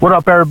What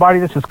up, everybody?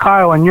 This is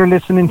Kyle, and you're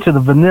listening to the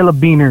Vanilla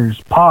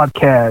Beaners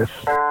podcast.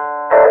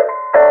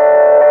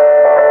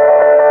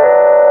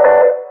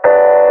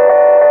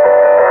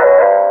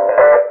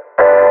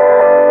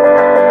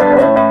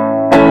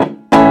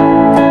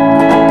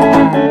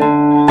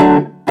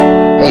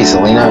 Hey,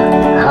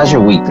 Selena, how's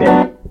your week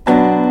been?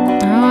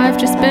 Oh, I've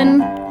just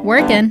been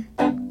working.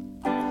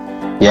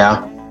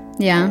 Yeah?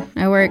 Yeah,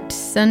 I worked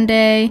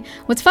Sunday.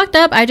 What's fucked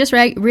up, I just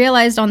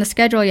realized on the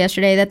schedule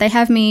yesterday that they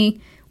have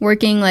me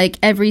working like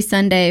every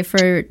Sunday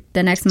for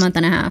the next month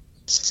and a half.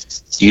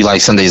 Do you like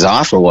Sundays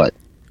off or what?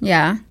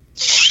 Yeah.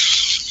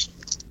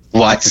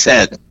 Why is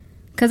that?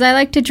 Because I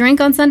like to drink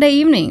on Sunday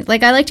evenings.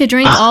 Like, I like to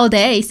drink all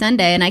day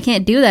Sunday, and I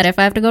can't do that if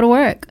I have to go to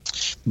work.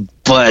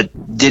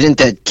 But didn't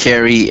that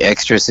carry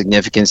extra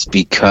significance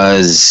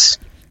because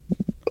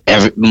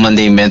every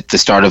Monday meant the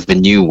start of the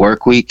new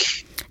work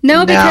week?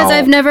 No, because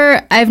I've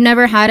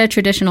never had a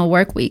traditional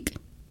work week.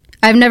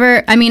 I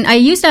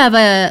used to have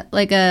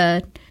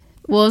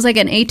it was like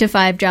an 8 to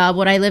 5 job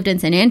when I lived in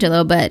San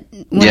Angelo, but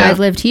when I've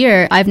lived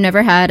here, I've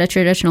never had a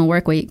traditional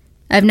work week.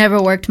 I've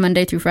never worked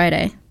Monday through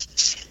Friday.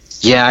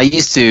 Yeah, I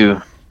used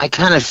to. I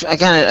kind of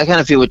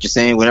feel what you're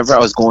saying. Whenever I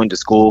was going to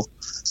school,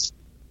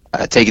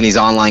 taking these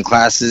online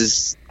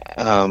classes,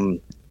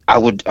 I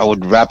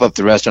would wrap up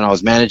the restaurant. I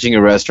was managing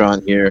a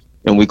restaurant here,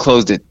 and we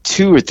closed at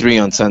 2 or 3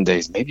 on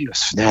Sundays. I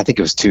think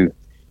it was 2.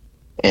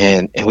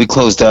 And we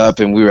closed up,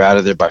 and we were out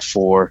of there by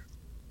 4.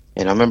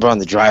 And I remember on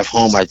the drive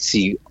home, I'd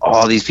see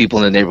all these people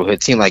in the neighborhood.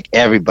 It seemed like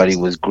everybody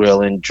was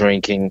grilling,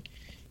 drinking,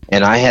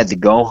 and I had to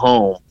go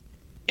home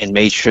and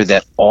make sure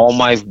that all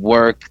my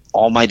work,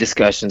 all my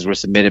discussions were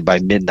submitted by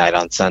midnight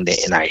on Sunday,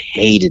 and I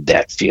hated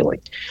that feeling.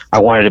 I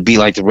wanted to be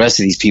like the rest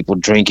of these people,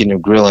 drinking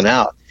and grilling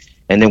out.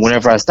 And then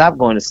whenever I stopped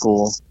going to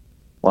school,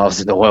 well, I was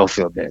in the oil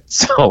field then.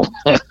 So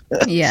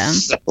yeah.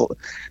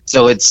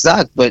 So it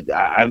sucked, but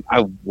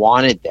I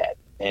wanted that.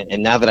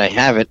 And now that I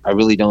have it, I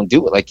really don't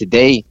do it. Like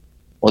today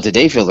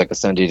feels like a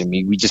Sunday to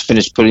me. We just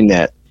finished putting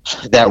that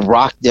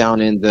rock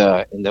down in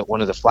the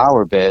one of the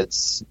flower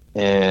beds,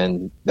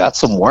 and that's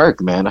some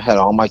work, man. I had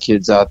all my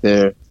kids out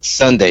there.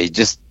 Sunday,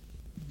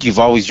 you've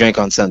always drank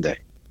on Sunday.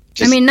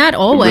 Not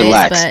always,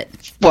 relax.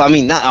 but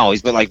well, not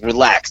always, but like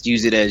relaxed.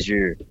 Use it as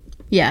your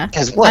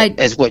as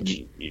what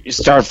you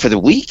start for the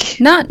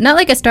week. Not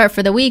like a start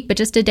for the week, but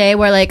just a day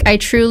where like I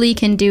truly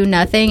can do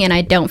nothing and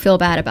I don't feel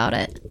bad about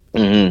it.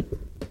 Mm-hmm.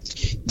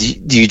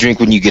 Do you drink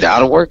when you get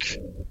out of work?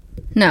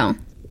 No.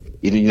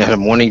 You're not a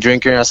morning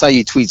drinker? I saw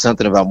you tweet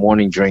something about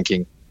morning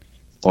drinking.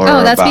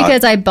 That's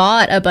because I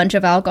bought a bunch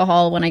of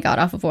alcohol when I got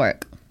off of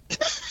work.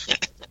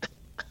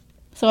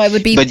 So I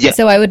would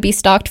be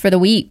stocked for the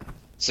week.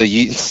 So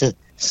you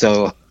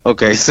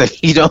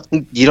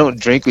don't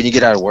drink when you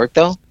get out of work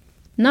though?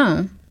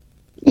 No.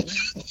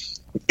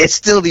 It's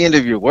still the end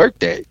of your work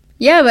day.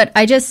 Yeah, but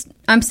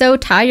I'm so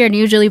tired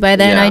usually by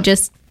then. I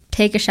just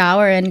take a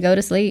shower and go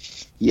to sleep.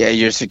 Yeah,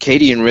 your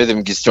circadian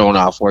rhythm gets thrown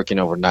off working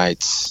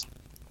overnights.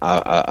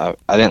 I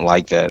didn't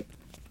like that.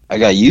 I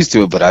got used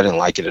to it, but I didn't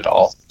like it at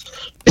all.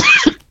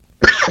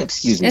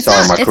 Excuse me. It's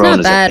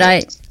not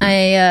bad.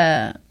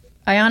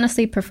 I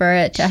honestly prefer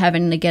it to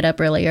having to get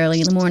up really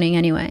early in the morning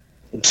anyway.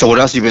 So what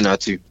else have you been up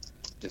to?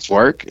 Just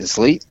work and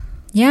sleep?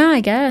 Yeah, I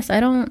guess. I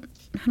don't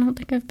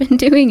think I've been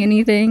doing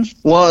anything.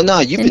 Well, no,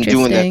 you've been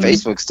doing that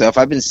Facebook stuff.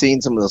 I've been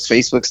seeing some of those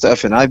Facebook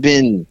stuff, and I've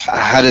been,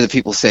 how do the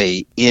people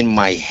say, in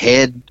my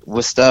head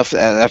with stuff.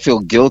 I feel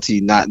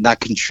guilty not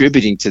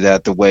contributing to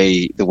that the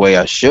way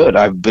I should.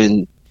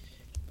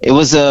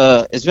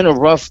 It's been a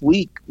rough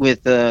week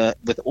with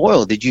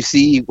oil. Did you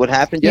see what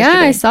happened yesterday?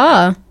 Yeah, I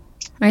saw,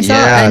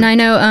 and I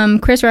know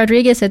Chris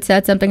Rodriguez had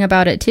said something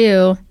about it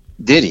too.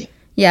 Did he?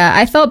 Yeah,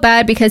 I felt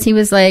bad because he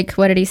was like,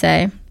 what did he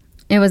say?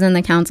 It was in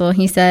the council.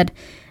 He said,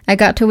 I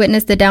got to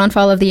witness the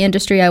downfall of the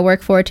industry I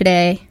work for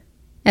today.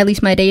 At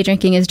least my day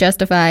drinking is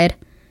justified.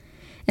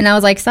 And I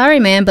was like, sorry,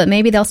 man, but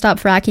maybe they'll stop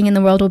fracking and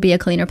the world will be a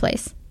cleaner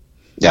place.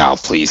 Oh,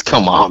 please,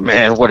 come on,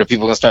 man. What, are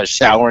people going to start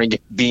showering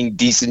and being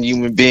decent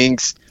human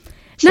beings?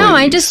 Please. No,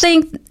 I just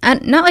think,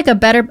 not like a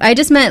better, I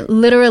just meant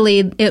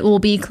literally it will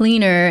be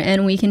cleaner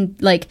and we can,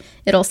 like,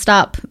 they'll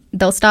stop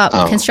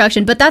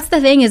construction. But that's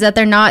the thing is that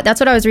they're not, that's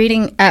what I was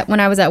reading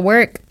when I was at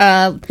work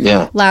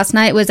last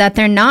night, was that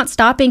they're not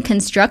stopping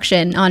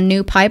construction on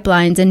new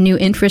pipelines and new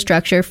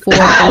infrastructure for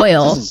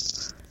oil.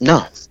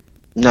 No, it's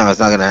not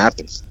going to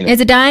happen.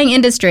 It's a dying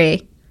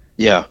industry.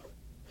 Yeah.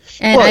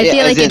 And I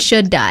feel like it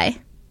should die.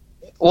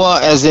 Well,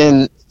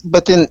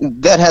 but then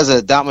that has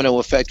a domino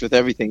effect with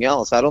everything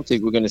else. I don't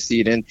think we're going to see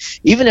it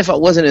even if I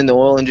wasn't in the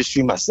oil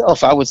industry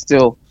myself, I don't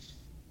think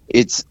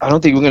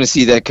we're going to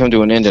see that come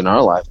to an end in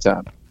our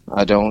lifetime.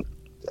 I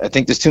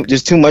think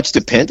there's too much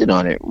dependent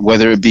on it,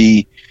 whether it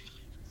be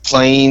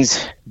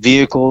planes,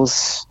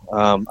 vehicles.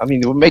 We're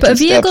making But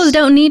vehicles steps.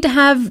 Don't need to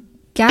have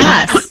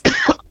gas.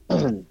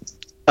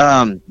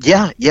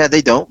 Yeah,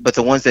 they don't. But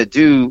the ones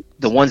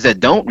that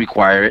don't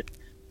require it,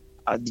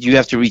 you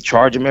have to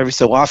recharge them every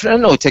so often. I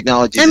don't know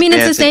technology.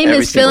 It's the same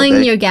as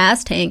filling your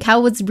gas tank. How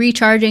was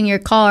recharging your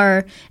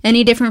car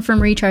any different from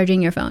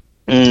recharging your phone?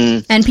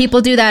 And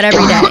people do that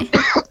every day.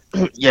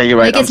 Yeah, you're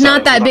right. Like, it's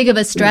not that big of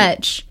a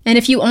stretch. And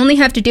if you only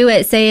have to do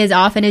it, say, as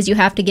often as you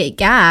have to get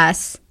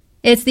gas,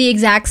 it's the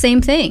exact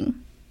same thing.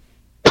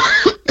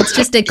 It's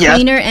just a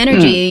cleaner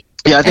energy.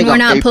 Yeah, I think and we're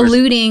not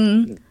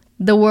polluting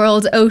the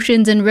world's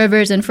oceans and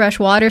rivers and fresh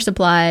water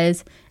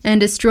supplies and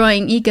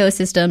destroying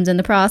ecosystems in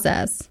the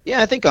process.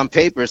 Yeah, I think on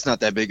paper it's not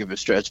that big of a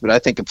stretch, but I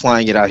think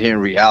applying it out here in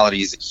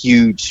reality is a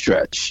huge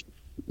stretch.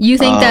 You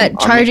think that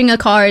charging a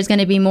car is going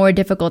to be more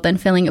difficult than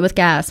filling it with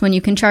gas when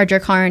you can charge your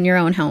car in your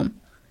own home?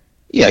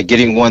 Yeah,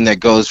 getting one that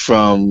goes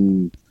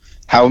from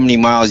how many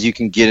miles you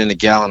can get in a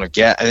gallon of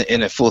gas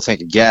in a full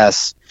tank of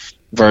gas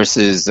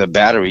versus a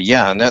battery.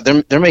 Yeah, and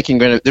they're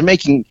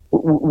making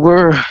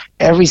we're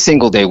every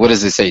single day. What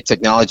does it say?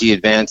 Technology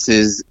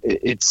advances.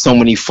 It's so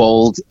many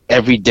fold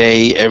every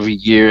day, every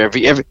year,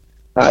 every.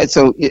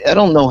 So I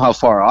don't know how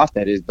far off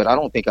that is, but I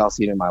don't think I'll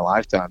see it in my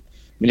lifetime.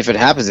 I mean, if it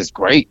happens, it's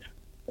great.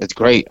 It's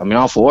great. I mean,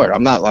 all for it.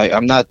 I'm not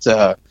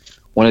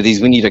one of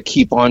these. We need to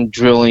keep on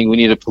drilling. We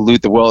need to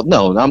pollute the world.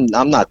 No, I'm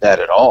not that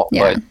at all.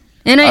 Yeah. But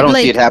and I don't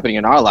see it happening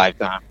in our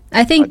lifetime.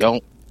 I think I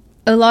don't.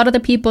 A lot of the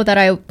people that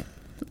I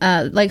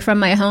like from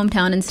my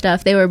hometown and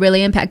stuff, they were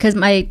really impacted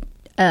because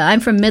I'm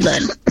from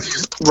Midland,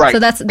 Right. So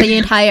that's the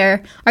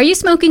entire. Are you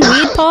smoking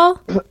weed, Paul?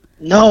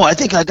 No, I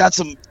think I got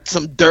some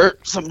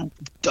dirt, some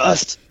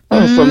dust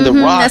from the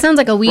rock. That sounds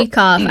like a weed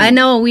cough. I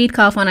know a weed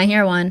cough when I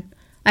hear one.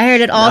 I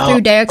heard it all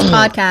through Derek's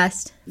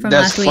podcast from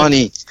last week. That's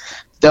funny.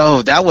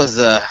 No, that was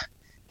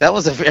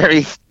a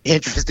very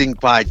interesting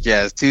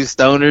podcast. Two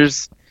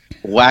stoners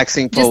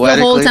waxing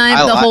poetically.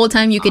 The whole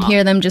time you could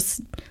hear them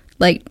just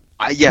like.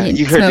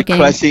 You heard smoking. the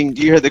crushing.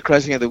 You heard the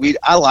crushing of the weed.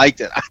 I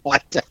liked it. I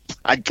liked that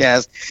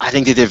podcast. I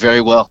think they did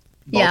very well.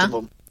 Both of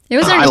them. It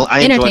was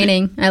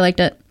entertaining. I liked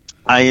it.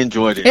 I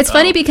enjoyed it. It's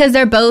funny because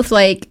they're both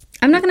like.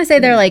 I'm not going to say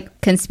they're like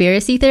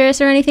conspiracy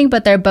theorists or anything,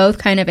 but they're both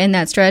kind of in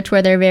that stretch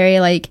where they're very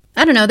like,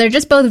 I don't know, they're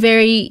just both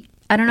very,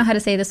 I don't know how to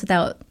say this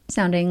without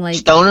sounding like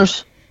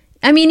stoners.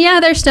 I mean, yeah,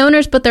 they're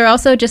stoners, but they're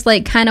also just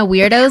like kind of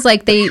weirdos.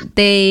 Like they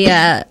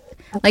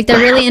like they're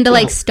really into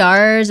like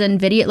stars and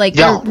video, like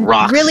they're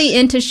really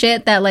into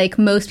shit that like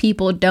most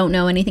people don't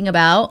know anything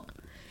about.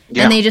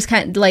 Yeah. And they just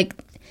kind of like,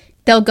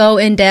 they'll go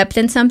in depth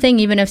in something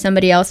even if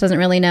somebody else doesn't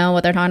really know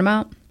what they're talking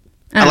about.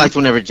 I liked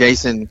whenever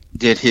Jason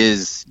did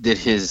his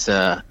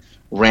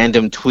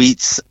random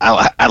tweets.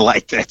 I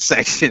liked that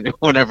section.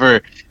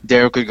 Whenever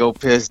Derek would go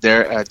piss,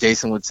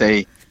 Jason would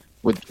say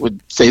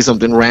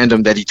something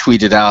random that he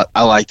tweeted out.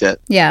 I liked that.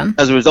 Yeah.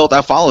 As a result,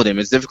 I followed him.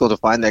 It's difficult to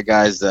find that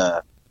guy's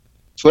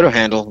Twitter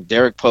handle.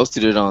 Derek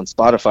posted it on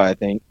Spotify, I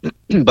think.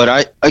 But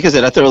like I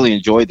said, I thoroughly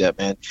enjoyed that,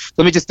 man.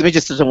 Let me just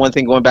touch on one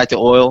thing. Going back to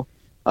oil,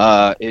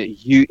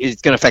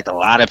 it's going to affect a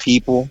lot of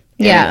people.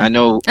 Yeah, I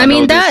know. I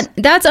mean,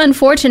 that's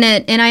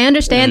unfortunate, and I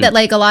understand that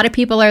like a lot of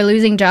people are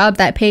losing jobs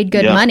that paid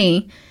good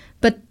money,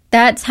 but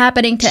that's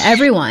happening to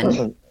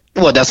everyone.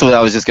 Well, that's what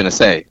I was just going to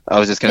say.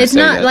 It's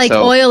not like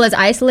oil is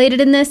isolated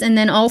in this, and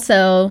then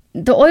also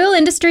the oil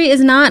industry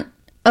is not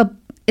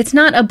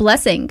a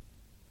blessing.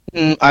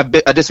 I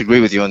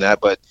disagree with you on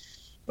that, but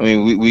I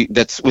mean,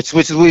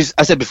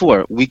 I said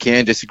before, we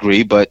can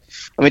disagree, but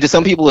I mean, to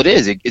some people it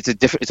is.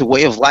 It's a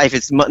way of life.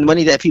 It's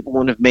money that people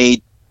wouldn't have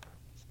made.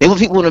 People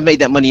wouldn't have made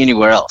that money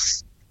anywhere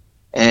else.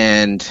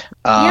 And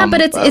but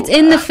it's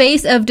in the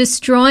face of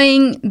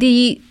destroying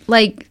the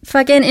like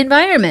fucking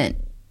environment.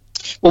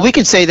 Well, we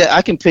can say that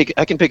I can pick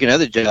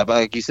another job,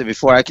 like you said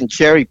before. I can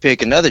cherry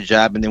pick another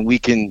job, and then we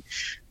can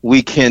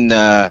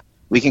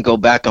go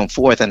back and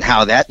forth on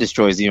how that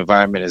destroys the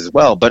environment as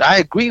well. But I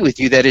agree with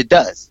you that it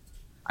does.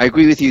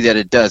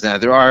 Now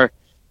there are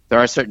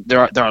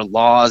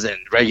laws and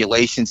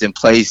regulations in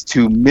place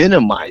to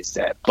minimize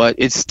that, but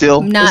it's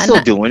still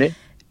doing it.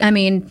 I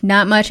mean,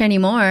 not much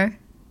anymore.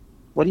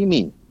 What do you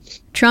mean?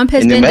 Trump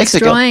has been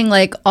destroying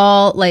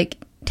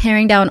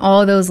tearing down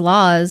all those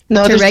laws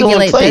to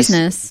regulate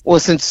business. Well,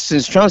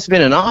 since Trump's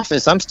been in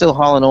office, I'm still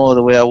hauling oil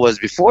the way I was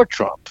before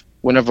Trump.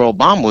 Whenever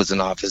Obama was in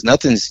office,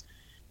 nothing's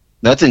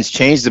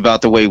changed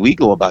about the way we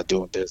go about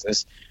doing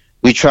business.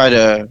 We try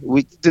to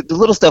the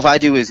little stuff I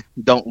do is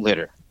don't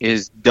litter,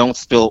 is don't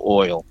spill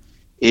oil,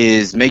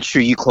 is make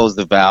sure you close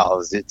the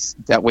valves. It's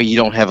that way you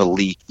don't have a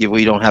leak, that way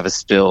you don't have a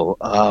spill.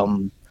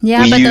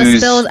 The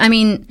spills, I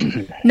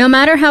mean, no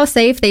matter how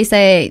safe they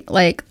say,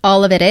 like,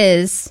 all of it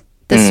is,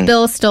 the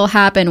spills still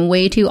happen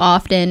way too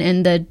often,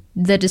 and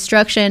the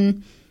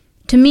destruction,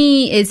 to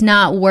me, is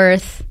not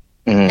worth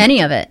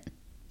any of it.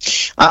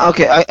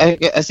 Okay,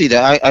 I see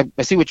that.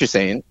 I see what you're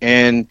saying.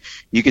 And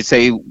you could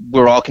say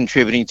we're all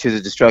contributing to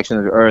the destruction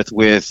of the earth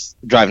with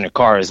driving a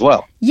car as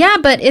well. Yeah,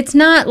 but it's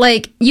not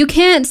like, you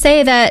can't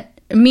say that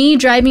me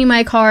driving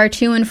my car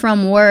to and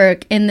from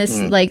work in this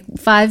like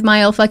 5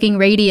 mile fucking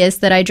radius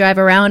that I drive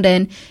around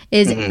in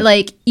is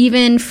like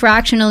even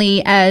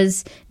fractionally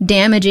as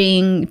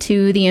damaging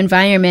to the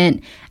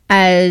environment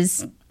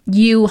as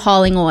you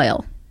hauling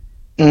oil.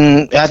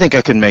 I think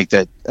I could make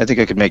that. I think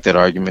I could make that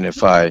argument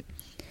if I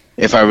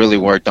really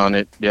worked on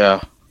it.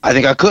 Yeah, I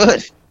think I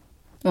could.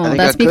 Well,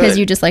 that's because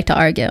you just like to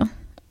argue.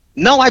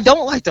 No, I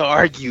don't like to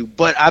argue,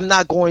 but I'm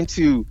not going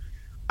to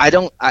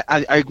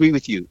I agree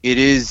with you. It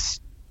is.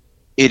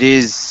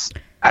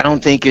 I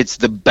don't think it's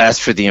the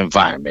best for the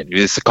environment.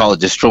 It's call it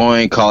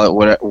destroying,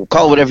 call it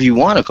whatever you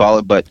want to call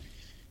it. But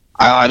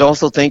I'd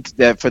also think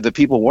that for the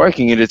people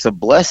working it, it's a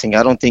blessing.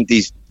 I don't think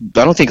like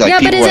yeah,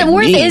 but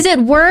is it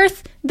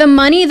worth the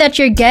money that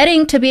you're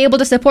getting to be able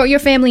to support your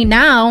family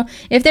now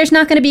if there's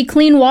not going to be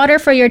clean water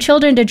for your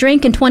children to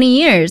drink in 20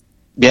 years?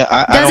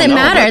 Yeah, does it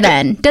matter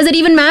then? Does it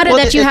even matter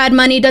that you had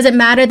money? Does it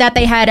matter that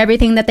they had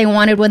everything that they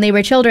wanted when they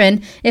were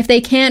children if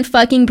they can't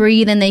fucking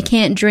breathe and they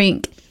can't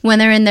drink when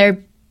they're in their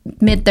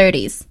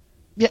mid-30s?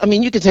 Yeah, I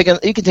mean, you can take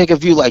a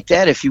view like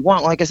that if you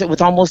want. Like I said,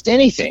 with almost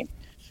anything,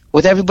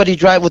 with everybody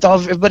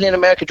in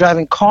America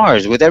driving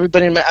cars, with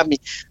everybody. I mean,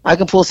 I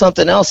can pull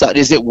something else out.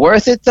 Is it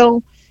worth it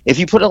though? If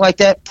you put it like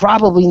that,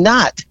 probably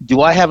not.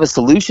 Do I have a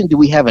solution? Do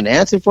we have an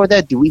answer for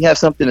that? Do we have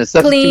something to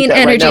substitute clean that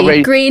energy, right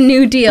now, Green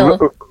New Deal,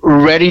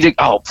 ready to?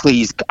 Oh,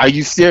 please, are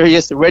you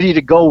serious? Ready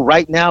to go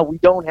right now? We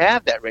don't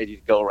have that ready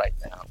to go right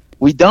now.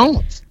 We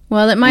don't.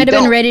 Well, it might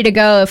have been ready to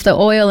go if the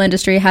oil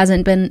industry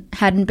hadn't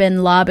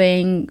been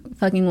lobbying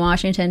fucking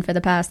Washington for the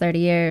past 30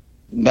 years.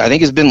 I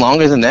think it's been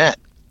longer than that.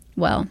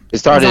 Well,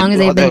 as long as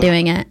they've been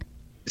doing it.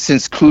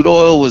 Since crude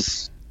oil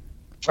was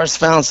first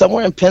found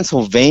somewhere in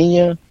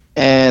Pennsylvania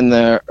in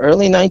the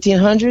early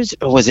 1900s,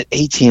 or was it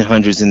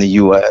 1800s in the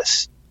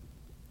U.S.?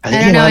 I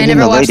don't know. I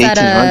never watched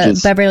that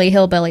Beverly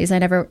Hillbillies.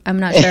 I'm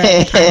not sure of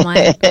the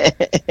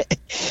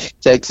timeline.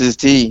 Texas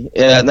tea.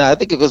 Yeah, no, I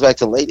think it goes back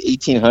to late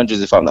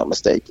 1800s, if I'm not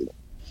mistaken.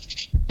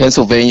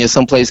 Pennsylvania,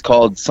 someplace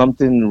called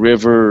something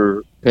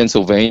River,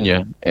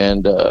 Pennsylvania,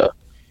 and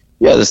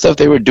yeah, the stuff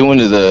they were doing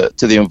to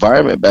the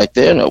environment back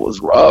then, it was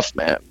rough,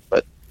 man.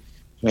 But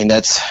I mean,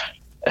 that's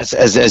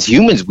as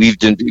humans, we've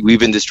been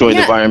destroying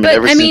the environment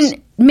ever since. I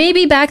mean,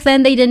 maybe back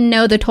then they didn't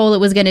know the toll it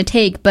was going to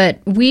take, but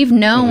we've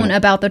known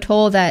about the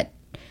toll that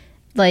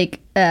like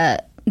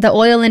the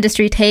oil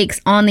industry takes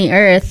on the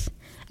earth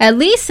at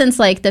least since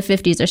like the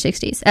 50s or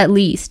 60s, at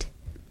least.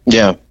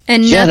 Yeah.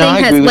 And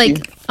nothing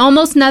has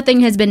almost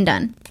nothing has been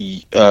done.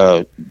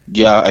 Yeah,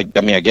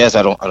 I mean, I guess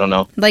I don't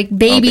know. Like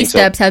baby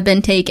steps have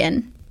been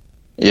taken.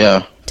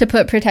 Yeah. To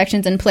put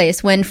protections in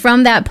place, when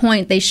from that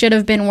point they should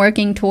have been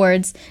working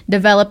towards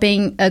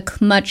developing a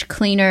much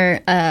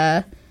cleaner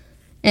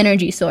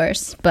energy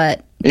source,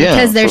 but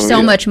because there's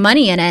so much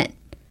money in it.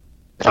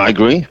 I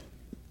agree.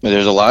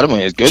 There's a lot of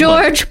money. It's good.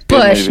 George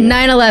Bush,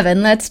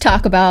 9/11. Let's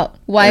talk about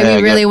why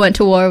we really went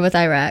to war with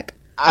Iraq.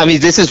 I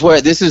mean, this is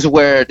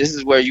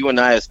where you and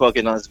I have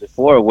spoken on this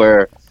before,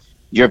 where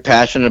you're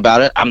passionate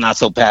about it. I'm not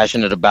so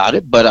passionate about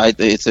it, but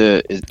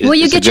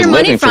you get your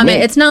money from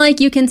it. It's not like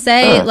you can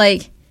say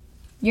like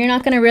you're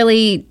not going to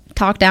really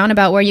talk down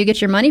about where you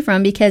get your money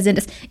from, because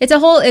it's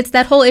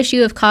that whole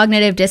issue of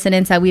cognitive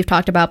dissonance that we've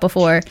talked about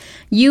before.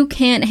 You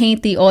can't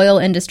hate the oil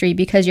industry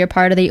because you're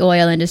part of the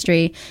oil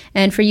industry,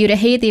 and for you to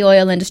hate the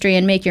oil industry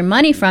and make your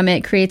money from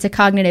it creates a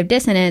cognitive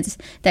dissonance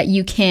that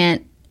you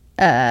can't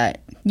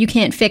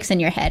fix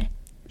in your head.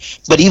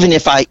 But even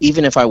if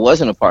I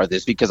wasn't a part of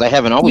this, because I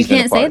haven't always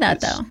been a part of this. You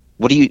can't say that, though.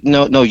 What do you...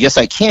 No, yes,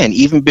 I can.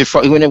 Even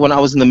when I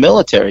was in the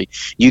military,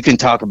 you can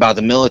talk about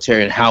the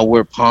military and how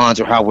we're pawns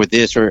or how we're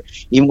this, or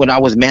even when I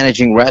was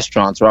managing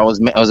restaurants or I was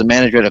a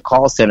manager at a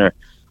call center,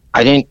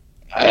 I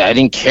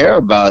didn't care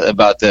about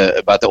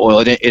the oil.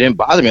 It didn't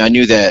bother me. I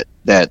knew that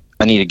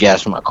I needed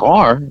gas for my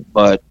car,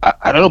 but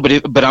I don't know.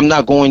 But I'm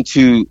not going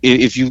to...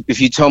 If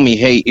you tell me,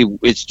 hey,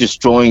 it's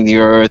destroying the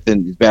earth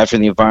and it's bad for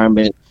the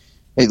environment,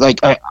 like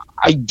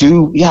I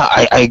do, yeah,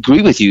 I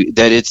agree with you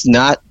that it's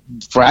not,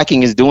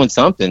 fracking is doing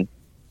something.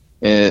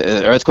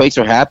 Earthquakes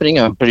are happening.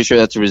 I'm pretty sure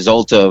that's a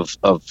result of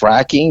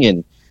fracking.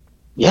 And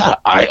yeah,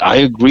 I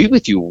agree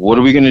with you. What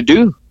are we going to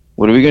do?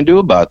 What are we going to do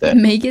about that?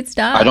 Make it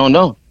stop. I don't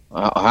know.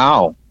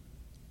 How?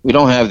 We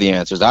don't have the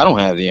answers. I don't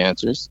have the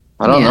answers.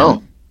 I don't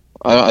know.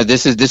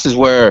 This is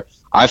where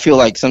I feel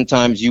like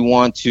sometimes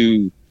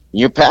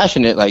you're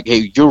passionate, like,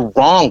 hey, you're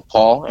wrong,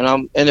 Paul.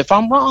 And if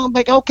I'm wrong, I'm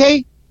like,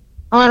 okay,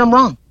 all right, I'm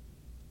wrong.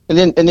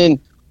 And then,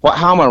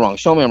 how am I wrong?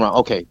 Show me I'm wrong.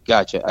 Okay,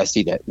 gotcha. I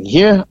see that. And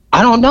here,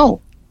 I don't know.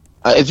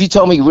 If you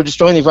tell me we're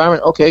destroying the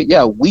environment, okay,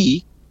 yeah,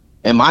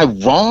 am I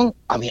wrong?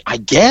 I mean, I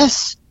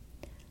guess.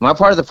 Am I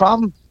part of the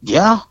problem?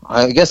 Yeah,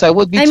 I guess I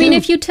would be too. I mean,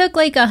 if you took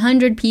like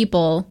 100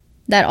 people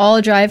that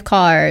all drive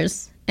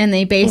cars, and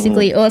they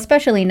basically, well,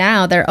 especially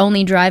now, they're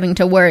only driving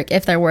to work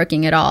if they're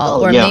working at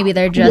all. Or maybe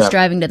they're just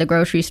driving to the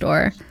grocery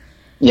store.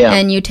 Yeah.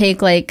 And you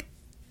take like,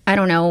 I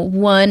don't know,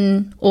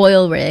 one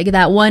oil rig.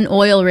 That one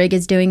oil rig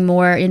is doing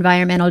more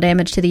environmental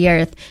damage to the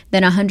earth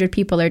than 100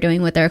 people are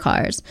doing with their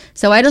cars.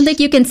 So I don't think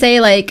you can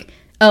say like,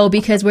 oh,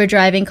 because we're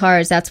driving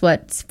cars, that's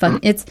what's fun.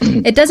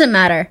 It doesn't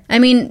matter. I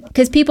mean,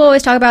 because people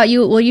always talk about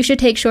you should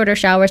take shorter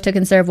showers to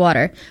conserve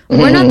water.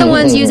 We're not the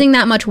ones using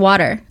that much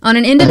water. On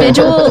an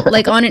individual,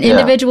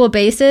 individual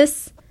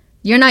basis,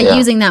 you're not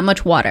using that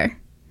much water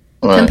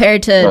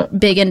compared to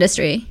big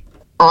industry.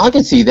 Oh, I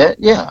can see that.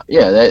 Yeah.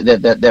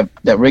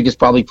 That rig is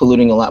probably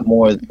polluting a lot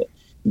more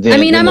than. I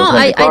mean,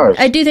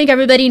 I do think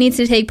everybody needs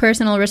to take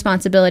personal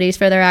responsibilities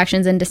for their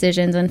actions and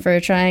decisions, and for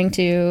trying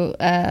to,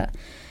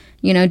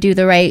 do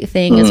the right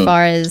thing as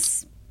far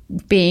as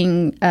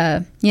being,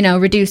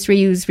 reduce,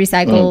 reuse,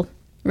 recycle,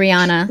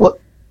 Rihanna.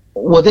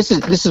 Well, this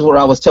is what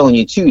I was telling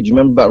you too. Do you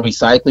remember about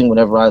recycling?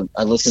 Whenever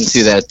I listened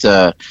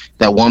to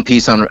that one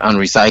piece on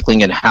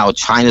recycling and how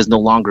China's no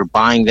longer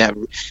buying those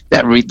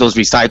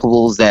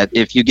recyclables. That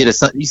if you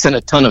you send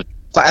a ton of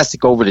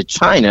plastic over to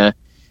China,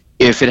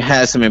 if it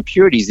has some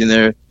impurities in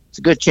there, it's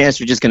a good chance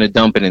you're just going to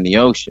dump it in the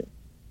ocean.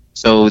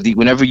 So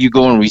whenever you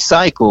go and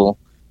recycle,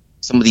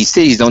 some of these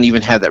cities don't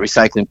even have that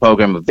recycling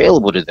program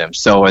available to them.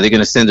 So are they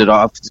going to send it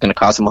off? It's going to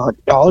cost them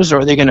 $100, or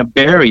are they going to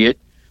bury it?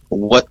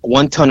 What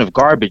 1 ton of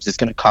garbage is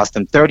going to cost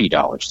them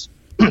 $30.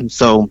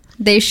 So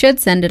they should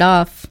send it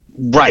off,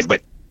 right?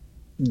 But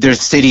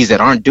there's cities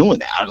that aren't doing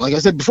that. Like I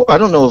said before, I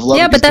don't know if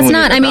Lubbock but that's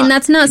not. I mean,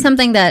 that's not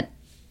something that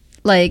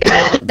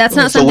that's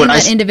not something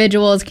that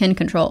individuals can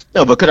control.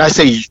 No, but could I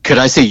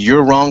say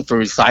you're wrong for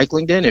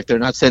recycling then if they're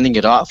not sending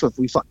it off? If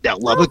we find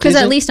out Lubbock, because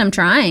at least I'm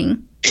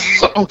trying.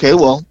 Okay,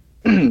 well,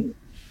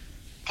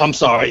 I'm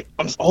sorry.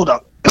 Hold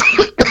on.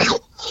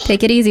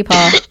 Take it easy,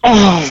 Paul.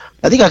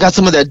 I think I got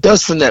some of that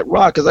dust from that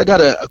rock because I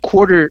got a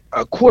quarter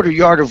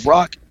yard of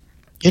rock.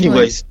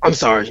 Anyways, I'm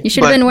sorry. You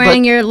should have been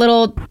wearing your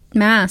little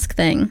mask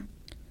thing.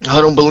 I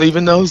don't believe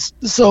in those.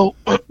 So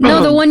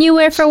no, the one you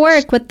wear for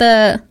work with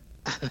the.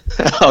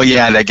 Oh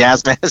yeah, that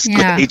gas mask,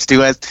 yeah.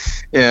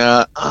 H2S.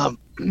 Yeah. I'm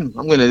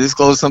going to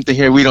disclose something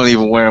here. We don't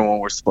even wear them when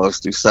we're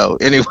supposed to. So,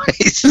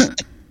 anyways.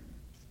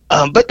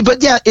 But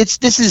yeah,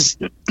 this is.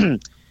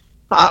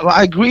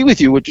 I agree with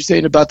you what you're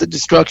saying about the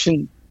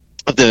destruction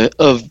of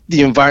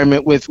the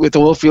environment with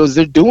oil fields.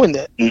 They're doing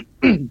that.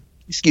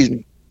 Excuse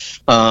me.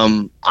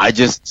 I'm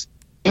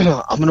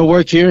going to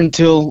work here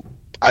until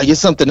I get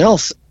something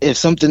else.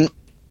 Until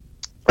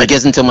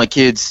my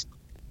kids.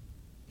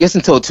 I guess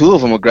until 2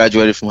 of them are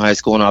graduated from high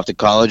school and off to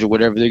college or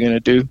whatever they're going to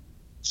do.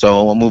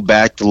 So I'll move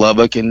back to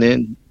Lubbock and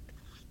then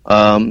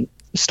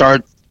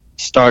start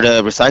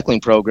a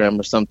recycling program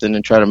or something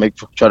and try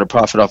to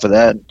profit off of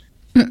that.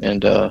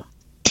 And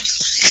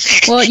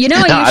well, you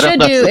know what you should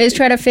do is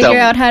try to figure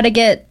out how to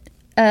get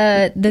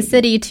the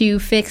city to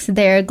fix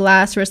their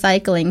glass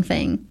recycling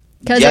thing.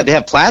 Yeah, they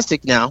have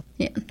plastic now.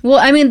 Yeah. Well,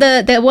 I mean,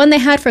 the one they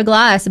had for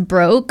glass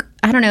broke.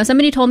 I don't know.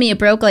 Somebody told me it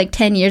broke like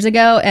 10 years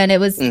ago, and it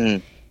was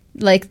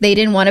like they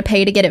didn't want to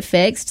pay to get it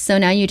fixed. So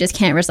now you just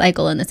can't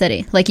recycle in the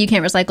city. Like you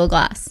can't recycle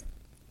glass.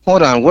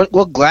 Hold on.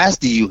 What glass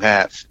do you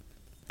have?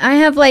 I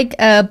have like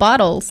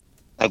bottles.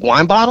 Like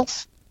wine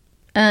bottles?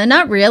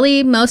 Not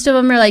really. Most of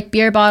them are like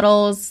beer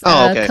bottles,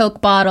 okay. Coke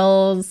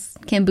bottles,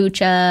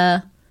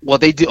 kombucha. Well,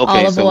 they do.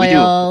 Okay, olive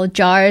oil,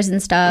 jars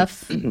and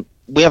stuff.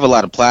 We have a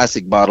lot of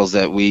plastic bottles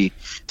that we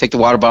take the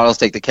water bottles,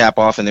 take the cap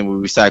off, and then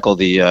we recycle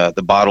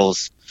the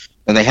bottles.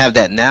 And they have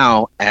that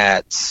now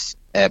at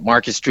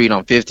Market Street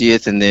on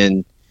 50th, and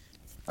then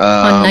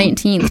on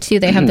 19th too.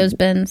 They have those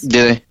bins.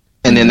 Do they?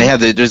 And then they have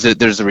there's a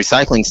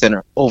recycling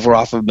center over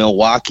off of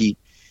Milwaukee,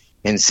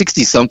 and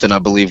 60 something I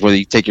believe, where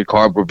you take your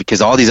cardboard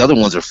because all these other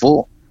ones are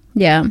full.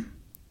 Yeah.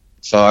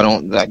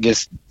 So I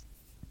guess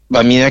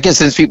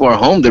since people are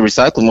home, they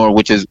recycle more,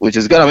 which is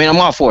good. I mean, I'm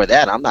all for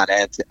that. I'm not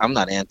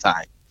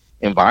anti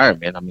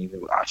environment. I mean,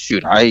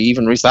 shoot, I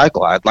even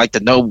recycle. I'd like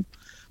to know.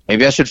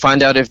 Maybe I should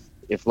find out if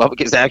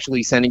Lubbock is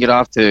actually sending it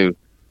off to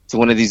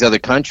one of these other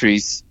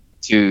countries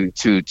to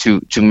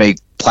make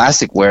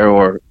plasticware,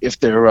 or if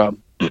they're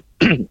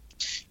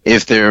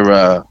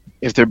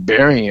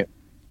burying it.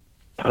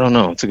 I don't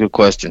know. It's a good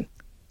question.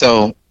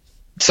 So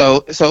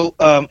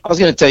I was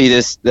going to tell you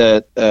this.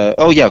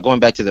 Going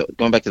back to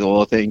the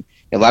oil thing.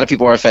 A lot of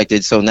people are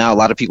affected. So now a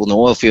lot of people in the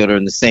oil field are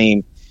in the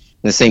same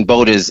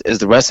boat as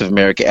the rest of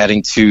America,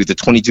 adding to the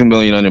 22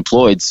 million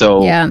unemployed.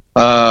 So, yeah.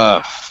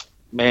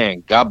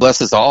 Man, God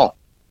bless us all.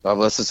 God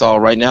bless us all.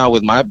 Right now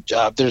with my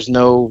job, there's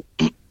no.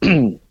 I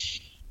mean,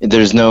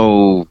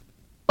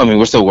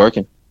 we're still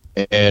working,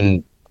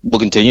 and we'll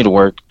continue to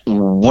work.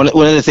 One of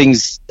the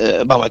things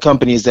about my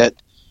company is that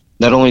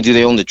not only do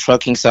they own the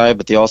trucking side,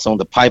 but they also own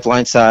the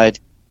pipeline side,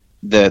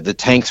 the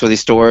tanks where they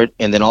store it,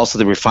 and then also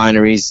the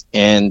refineries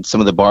and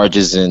some of the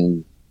barges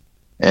and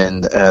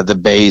the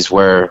bays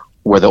where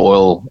the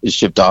oil is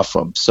shipped off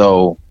from.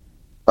 So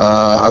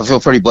I feel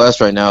pretty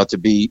blessed right now to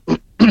be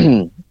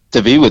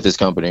with this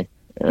company.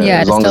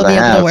 As long as I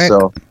have.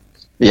 So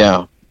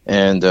yeah,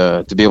 and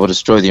to be able to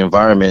destroy the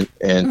environment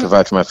and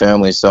provide for my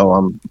family. So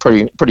I'm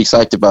pretty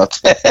excited about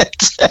that.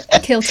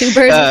 Kill 2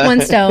 birds with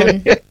 1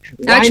 stone.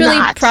 Actually,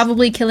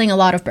 probably killing a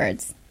lot of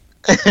birds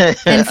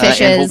and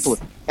fishes.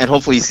 And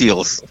hopefully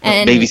seals,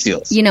 and, baby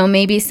seals. You know,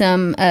 maybe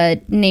some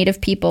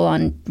native people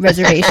on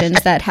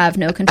reservations that have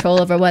no control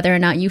over whether or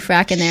not you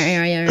frack in their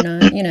area or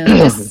not. You know,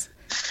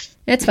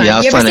 it's fine. You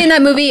ever seen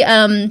that movie?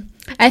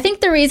 I think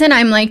the reason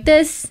I'm like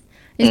this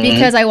is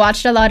because I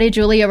watched a lot of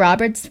Julia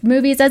Roberts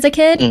movies as a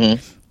kid.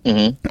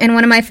 And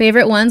one of my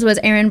favorite ones was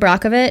Erin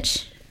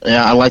Brockovich.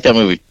 Yeah, I like that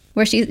movie.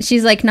 Where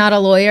she's like not a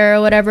lawyer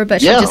or whatever,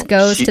 but she just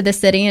goes to the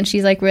city and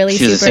she's like really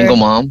she's a single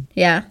mom.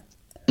 Yeah.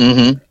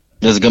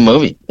 It was a good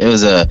movie. It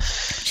was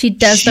She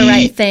does the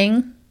right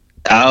thing.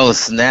 Oh,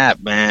 snap,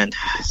 man.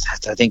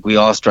 I think we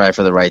all strive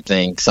for the right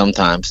thing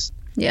sometimes.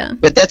 Yeah.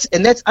 But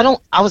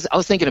I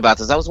was thinking about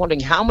this. I was wondering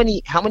how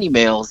many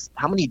males,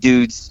 how many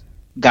dudes,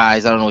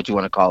 guys, I don't know what you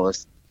want to call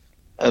us,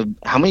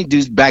 how many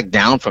dudes back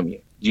down from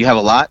you? Do you have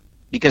a lot?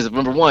 Because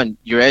number one,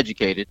 you're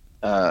educated.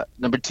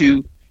 Number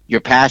two,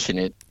 you're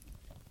passionate.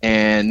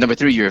 And number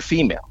three, you're a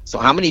female. So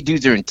how many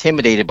dudes are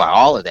intimidated by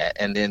all of that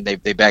and then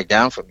they back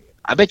down from you?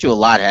 I bet you a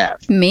lot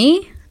have.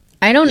 Me?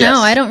 I don't know.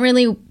 I don't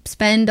really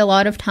spend a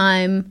lot of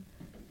time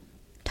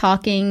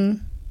talking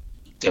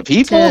to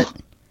people.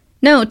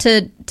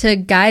 To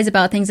guys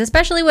about things,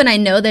 especially when I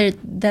know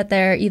that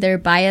they're either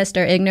biased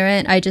or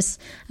ignorant. I'm just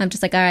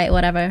like, all right,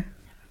 whatever.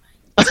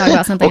 Let's talk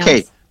about something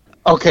else.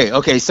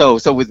 Okay.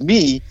 So with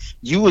me,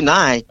 you and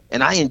I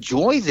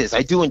enjoy this.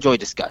 I do enjoy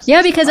discussing.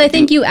 Yeah, because I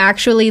think you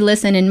actually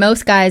listen, and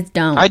most guys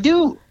don't. I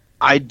do.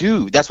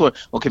 That's what.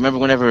 Okay, remember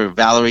whenever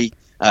Valerie,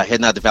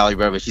 heading out to Valerie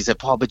Berber, she said,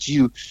 "Paul, but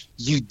you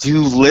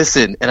do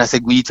listen." And I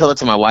said, "Will you tell it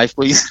to my wife,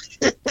 please?"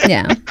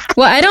 Yeah.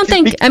 Well, I don't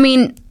think. I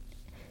mean,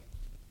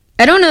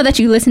 I don't know that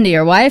you listen to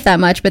your wife that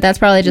much, but that's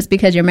probably just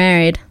because you're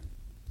married.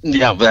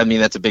 Yeah, but I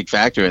mean that's a big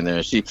factor in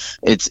there. She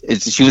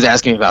was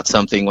asking me about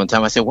something one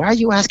time. I said, "Why are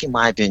you asking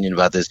my opinion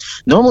about this?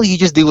 Normally you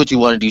just do what you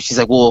want to do." She's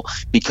like, "Well,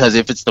 because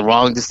if it's the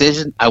wrong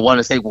decision, I want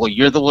to say, well,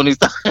 you're the one who's."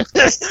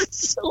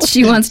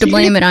 She wants to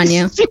blame it on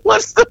you. She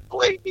wants to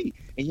blame me,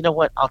 and you know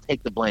what? I'll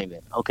take the blame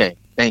then. Okay,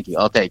 thank you.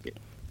 I'll take it.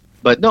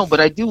 But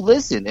I do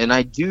listen, and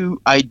I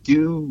do.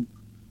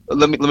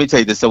 Let me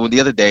tell you this. So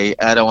the other day,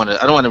 I don't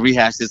want to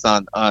rehash this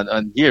on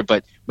here,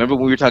 but remember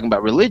when we were talking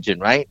about religion,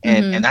 right?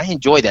 And I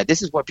enjoy that.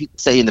 This is what people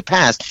say in the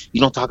past.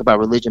 You don't talk about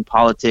religion,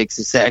 politics,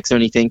 or sex, or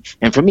anything.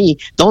 And for me,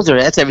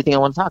 that's everything I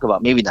want to talk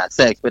about. Maybe not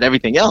sex, but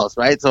everything else,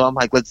 right? So I'm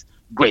like, let's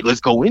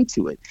go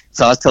into it.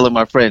 So I was telling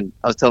my friend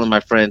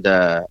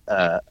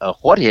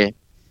Jorge,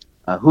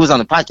 who was on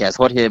the podcast,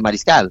 Jorge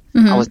Mariscal.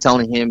 I was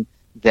telling him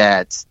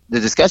that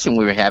the discussion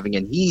we were having,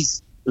 and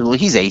he's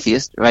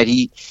atheist, right?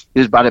 He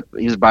was brought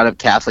up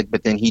Catholic,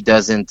 but then he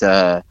doesn't.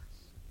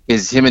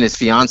 Him and his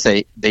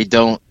fiance, they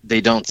don't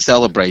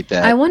celebrate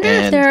that. I wonder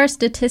if there are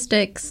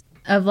statistics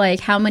of like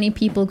how many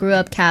people grew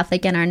up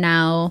Catholic and are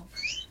now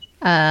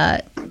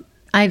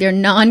either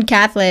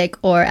non-Catholic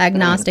or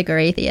agnostic or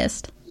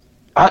atheist.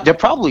 There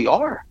probably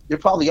are.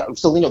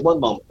 Selena,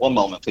 one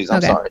moment, please.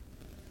 I'm sorry.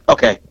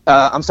 Okay,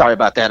 I'm sorry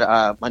about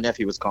that. My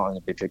nephew was calling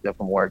if they picked up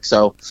from work.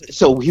 So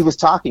he was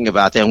talking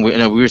about that, and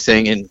we were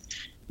saying,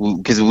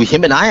 because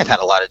him and I have had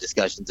a lot of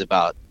discussions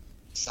about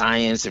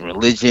science and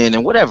religion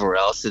and whatever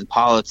else in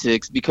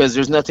politics, because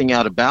there's nothing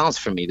out of balance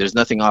for me. There's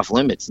nothing off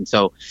limits. And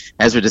so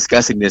as we're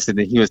discussing this, and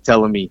then he was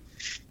telling me,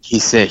 he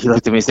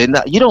looked at me and said,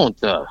 "No, you don't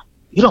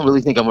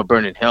really think I'm gonna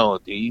burn in hell,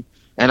 do you?"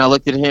 And I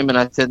looked at him and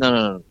I said,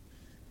 No.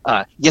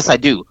 Yes, I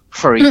do,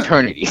 for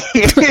eternity.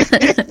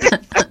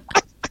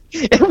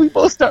 And we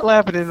both start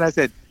laughing, and I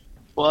said,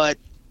 "But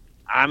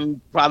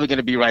I'm probably going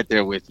to be right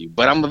there with you.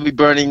 But I'm going to be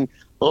burning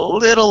a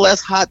little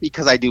less hot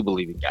because I do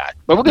believe in God.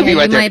 But we're going to be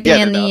right there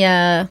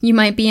together. You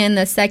might be in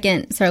the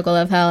second circle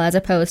of hell as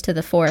opposed to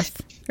the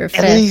fourth or fifth."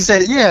 And then he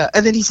said, "Yeah."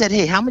 And then he said,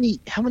 "Hey, how many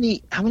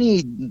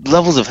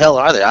levels of hell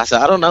are there?" I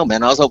said, "I don't know,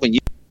 man. I was hoping you."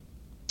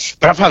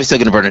 But I'm probably still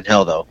going to burn in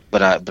hell, though.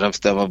 But I'm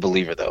still a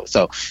believer, though.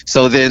 So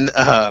then.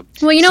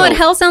 Well, you know what?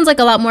 Hell sounds like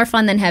a lot more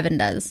fun than heaven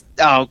does.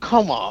 Oh,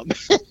 come on.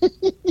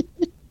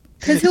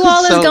 Because who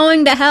all is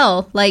going to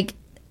hell? Like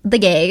the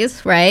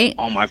gays, right?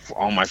 All my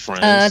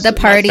friends. The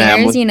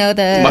partiers,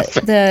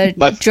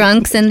 the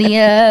drunks and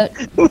the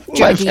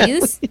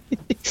druggies.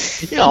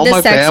 All the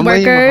my sex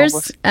family,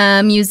 workers,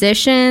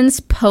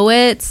 musicians,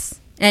 poets,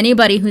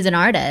 anybody who's an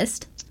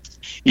artist.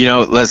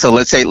 So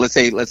let's say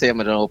I'm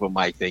at an open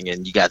mic thing,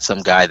 and you got some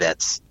guy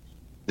that's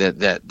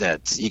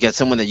you got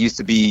someone that used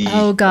to be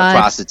a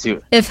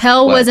prostitute. If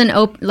hell was an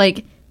open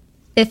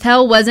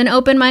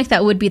mic,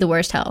 that would be the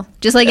worst hell.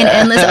 Just like an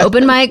endless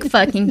open mic,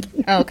 fucking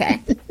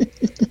okay.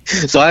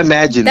 So I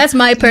imagine that's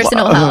my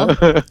personal hell.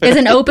 Is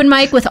an open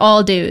mic with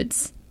all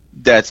dudes.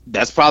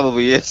 That's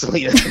probably it. So,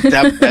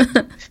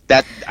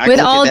 with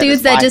all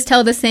dudes that just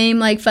tell the same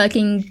like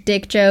fucking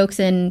dick jokes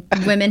and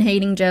women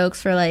hating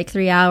jokes for like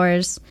 3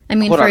 hours. I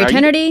mean, for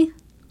eternity.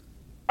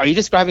 Are you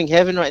describing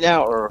heaven right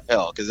now or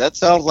hell? Because that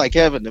sounds like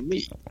heaven to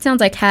me. It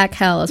sounds like hack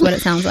hell is what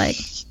it sounds like.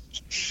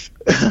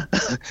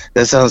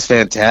 That sounds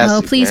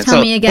fantastic. Oh, please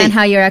tell me again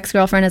how your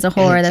ex-girlfriend is a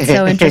whore. That's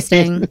so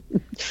interesting.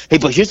 Hey,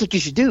 but here's what you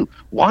should do.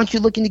 Why aren't you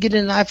looking to get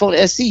an iPhone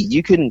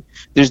SE?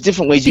 There's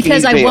different ways you can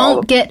Because I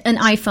won't get an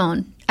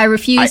iPhone. I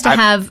refuse to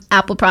have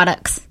Apple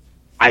products.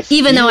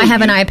 Even though I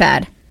have an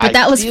iPad. But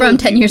that was from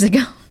 10 years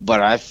ago. But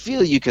I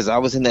feel you because I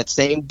was in that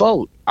same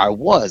boat. I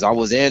was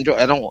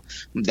Android.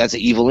 That's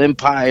an evil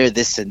empire,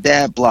 this and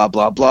that, blah,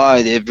 blah, blah.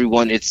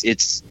 Everyone's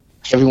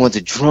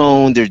a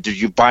drone.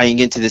 You're buying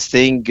into this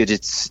thing.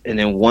 And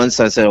then once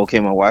I said,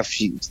 okay, my wife,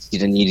 she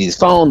didn't need his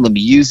phone. Let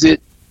me use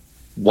it.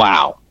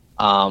 Wow.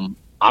 I'm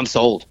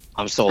sold.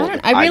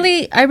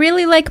 I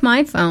really like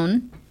my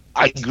phone.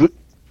 Android.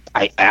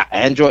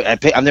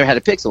 I've never had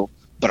a Pixel,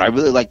 but I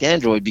really liked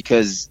Android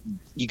because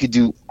you could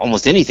do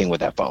almost anything with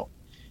that phone.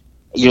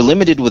 You're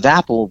limited with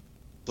Apple,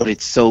 but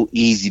it's so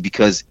easy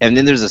because, and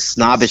then there's a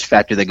snobbish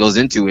factor that goes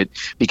into it,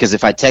 because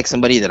if I text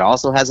somebody that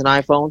also has an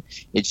iPhone,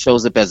 it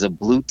shows up as a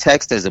blue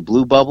text, as a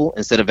blue bubble,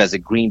 instead of as a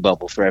green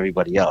bubble for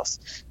everybody else.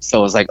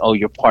 So it's like, oh,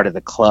 you're part of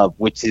the club,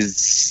 which is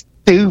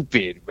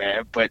stupid,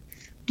 man. But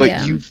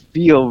you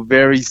feel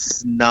very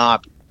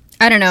snobby.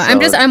 I don't know.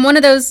 So, I'm one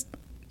of those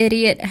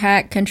idiot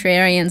hack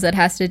contrarians that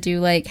has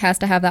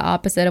to have the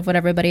opposite of what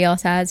everybody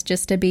else has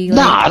just to be like.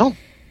 Nah,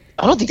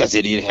 I don't think that's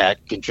idiot hack,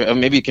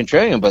 maybe a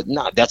contrarian, but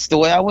no, that's the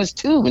way I was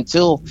too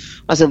until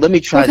I said, let me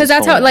try. Because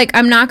that's how, like,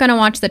 I'm not gonna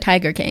watch the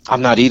Tiger King.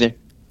 I'm not either.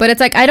 But it's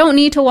like, I don't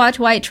need to watch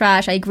white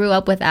trash. I grew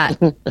up with that.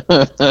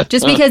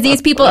 Just because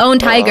these people own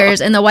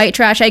tigers and the white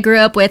trash I grew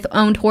up with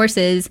owned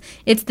horses,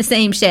 it's the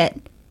same shit.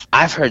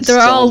 I've heard they're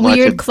all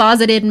weird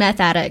closeted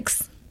meth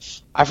addicts.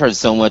 I've heard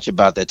so much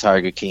about the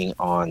Tiger King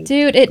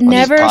Dude, it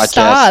never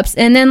stops.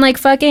 And then, like,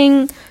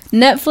 fucking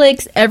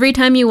Netflix, every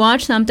time you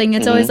watch something,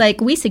 it's always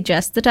like, we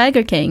suggest the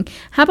Tiger King.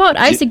 How about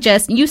I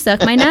suggest you suck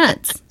my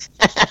nuts?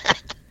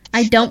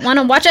 I don't want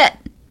to watch it.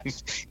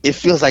 It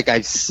feels like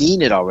I've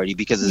seen it already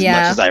because as much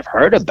as I've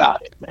heard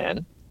about it,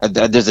 man.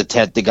 There's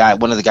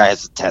one of the guys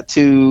has a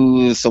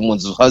tattoo.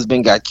 Someone's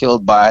husband got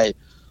killed by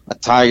a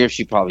tiger.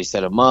 She probably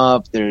set him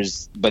up.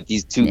 But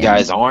these two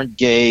guys aren't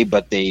gay, and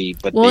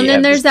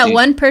then there's that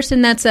one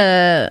person that's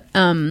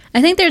I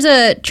think there's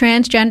a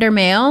transgender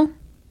male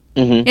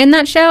in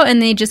that show,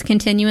 and they just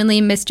continually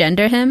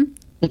misgender him.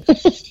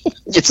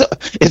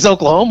 It's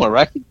Oklahoma,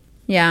 right?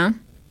 Yeah.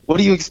 What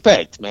do you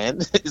expect, man?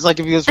 It's like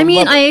if he was from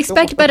I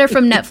expect better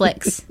from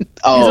Netflix. Is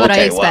what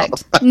I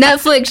expect. Well.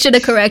 Netflix should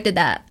have corrected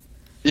that.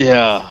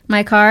 Yeah.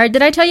 My car.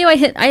 Did I tell you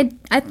I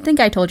think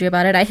I told you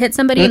about it. I hit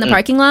somebody in the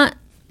parking lot.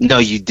 No,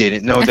 you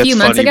didn't. No, a few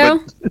months ago.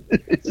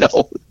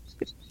 No.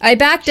 I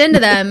backed into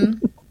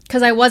them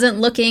because I wasn't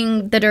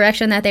looking the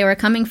direction that they were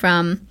coming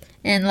from,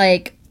 and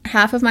like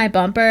half of my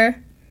bumper,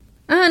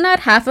 not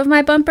half of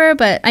my bumper,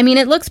 but I mean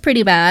it looks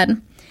pretty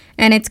bad,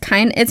 and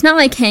it's not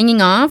like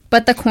hanging off,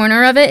 but the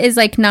corner of it is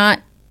like not.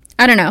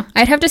 I don't know.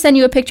 I'd have to send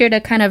you a picture to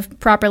kind of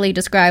properly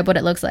describe what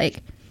it looks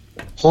like.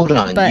 Hold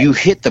on, you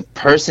hit the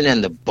person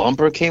and the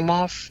bumper came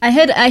off? I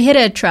hit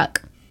a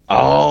truck.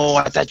 Oh,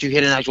 I thought you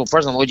hit an actual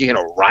person. Would you hit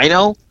a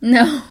rhino?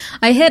 No,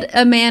 I hit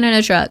a man in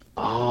a truck.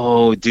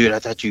 Oh, dude, I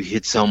thought you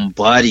hit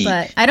somebody.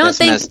 But That's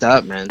messed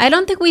up, man. I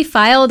don't think we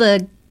filed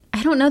I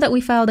don't know that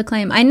we filed a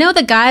claim. I know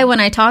the guy, when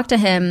I talked to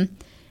him,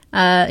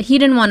 he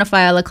didn't want to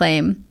file a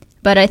claim.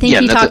 But I think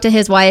he talked to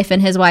his wife,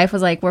 and his wife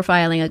was like, we're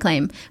filing a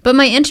claim. But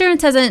my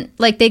insurance hasn't,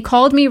 like, they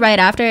called me right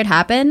after it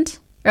happened.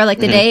 Or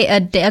like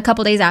a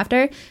couple days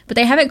after. But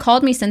they haven't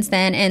called me since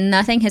then, and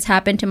nothing has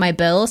happened to my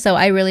bill, so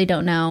I really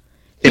don't know.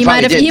 He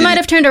might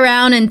have turned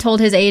around and told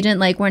his agent,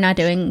 like, we're not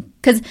doing...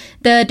 Because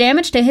the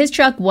damage to his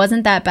truck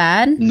wasn't that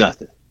bad.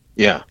 Nothing.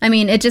 Yeah. I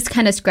mean, it just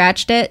kind of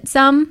scratched it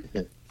some.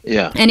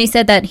 Yeah. And he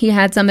said that he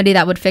had somebody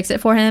that would fix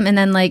it for him. And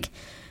then, like,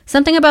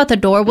 something about the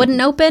door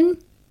wouldn't open.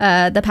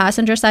 The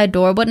passenger side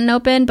door wouldn't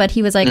open. But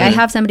he was like, I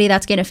have somebody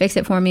that's going to fix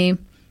it for me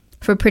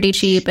for pretty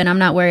cheap, and I'm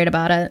not worried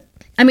about it.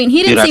 I mean,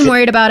 he didn't seem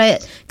worried about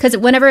it. Because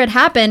whenever it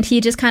happened,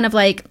 he just kind of,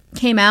 like,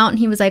 came out and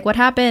he was like, what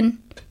happened?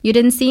 You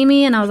didn't see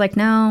me? And I was like,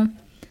 no.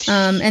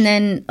 And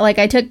then, like,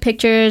 I took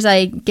pictures.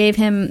 I gave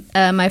him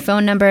my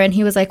phone number, and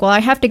he was like, well,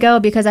 I have to go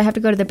because I have to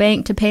go to the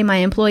bank to pay my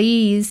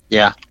employees.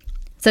 Yeah.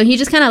 So he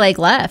just kind of, like,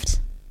 left.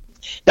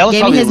 That was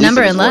gave me his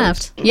number and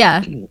left.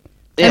 Yeah. I mean,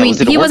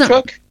 was it a work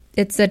truck?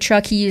 It's a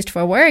truck he used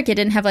for work. It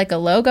didn't have, like, a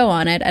logo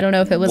on it. I don't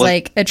know if it was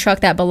like a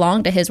truck that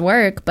belonged to his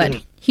work,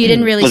 but he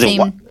didn't really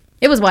seem...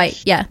 It was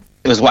white, yeah.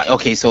 It was white.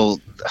 Okay, so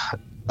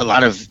a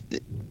lot of...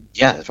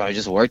 Yeah, it's probably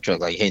just a work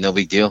truck. Like, hey, no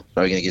big deal.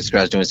 Probably going to get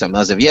scratched doing something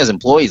else. If he has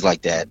employees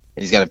like that,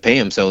 and he's got to pay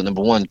them, so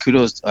number one,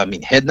 kudos. I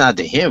mean, head nod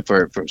to him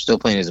for still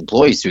paying his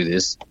employees through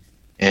this.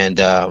 And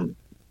well,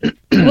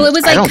 it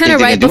was like kind of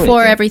right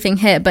before everything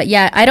hit. But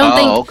yeah, I don't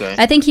think. Okay.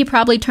 I think he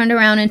probably turned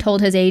around and told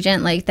his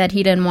agent like that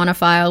he didn't want to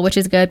file, which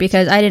is good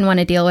because I didn't want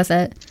to deal with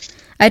it.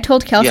 I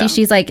told Kelsey,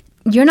 she's like,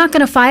 "You're not going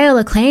to file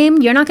a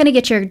claim? You're not going to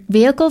get your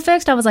vehicle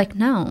fixed?" I was like,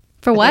 "No,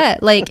 for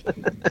what?" Like,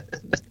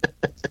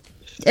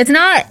 it's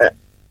not.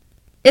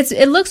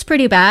 It looks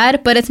pretty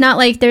bad, but it's not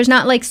like there's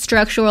not like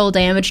structural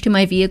damage to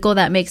my vehicle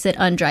that makes it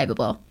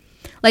undrivable.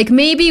 Like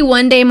maybe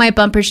one day my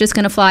bumper's just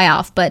gonna fly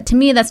off, but to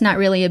me that's not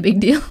really a big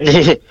deal.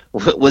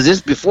 Was this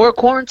before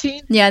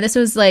quarantine? Yeah, this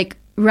was like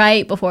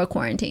right before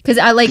quarantine because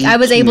I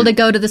was able to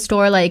go to the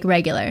store like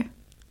regular.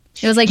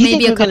 It was like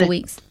maybe a couple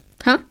weeks.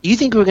 Huh? You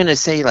think we're gonna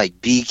say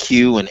like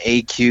BQ and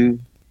AQ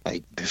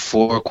like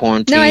before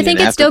quarantine? No, I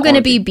think it's still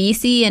gonna be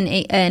BC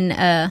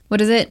and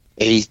what is it?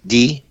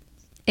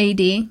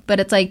 AD, but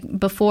it's like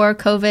before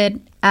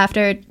COVID,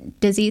 after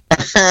disease.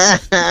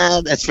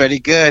 That's pretty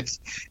good.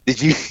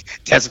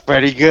 That's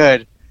pretty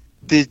good.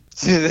 It's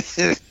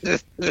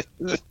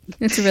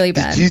really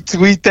bad. Did you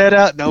tweet that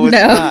out? No, it's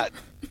not.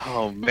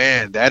 Oh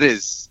man,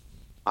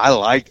 I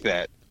like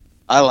that.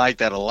 I like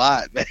that a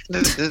lot.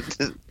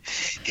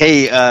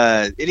 Hey,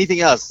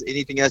 anything else?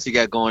 Anything else you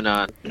got going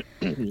on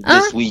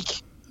this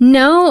week?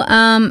 No,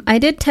 I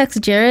did text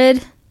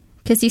Jared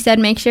because he said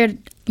make sure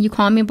you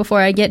call me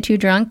before I get too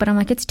drunk, but I'm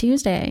like, it's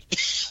Tuesday.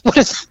 What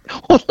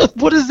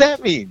does that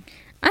mean?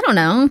 I don't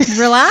know.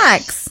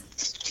 Relax.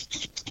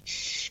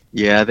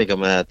 Yeah, I think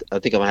I'm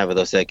gonna have a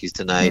Dos Equis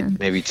tonight,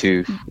 maybe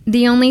 2.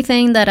 The only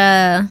thing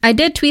that I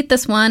did tweet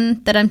this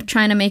one that I'm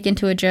trying to make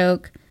into a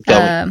joke.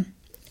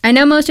 I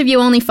know most of you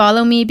only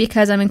follow me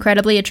because I'm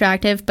incredibly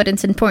attractive, but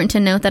it's important to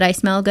note that I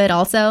smell good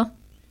also.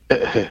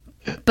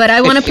 But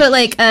I want to put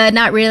like,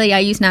 not really. I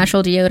use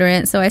natural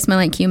deodorant, so I smell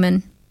like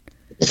cumin.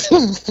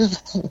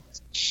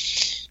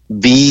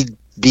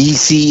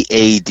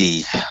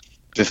 BCAD.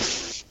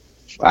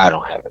 I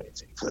don't have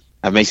anything.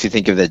 That makes me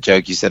think of that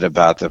joke you said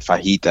about the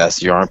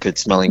fajitas, your armpit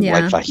smelling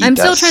like fajitas. I'm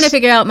still trying to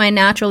figure out my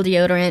natural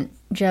deodorant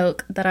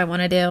joke that I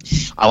want to do.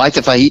 I like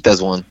the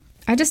fajitas one.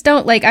 I just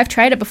don't like, I've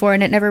tried it before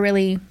and it never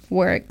really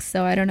works,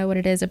 so I don't know what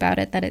it is about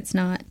it that it's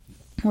not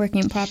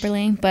working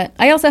properly. But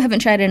I also haven't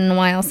tried it in a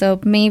while, so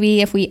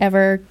maybe if we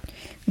ever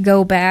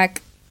go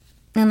back,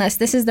 unless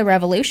this is the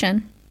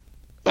revolution.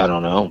 I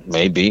don't know,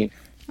 maybe.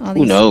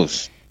 Who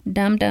knows?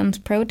 Dum-dums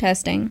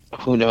protesting.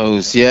 Who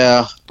knows,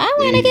 yeah. I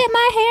want to get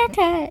my hair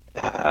cut.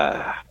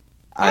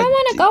 I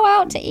want to go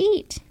out to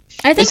eat.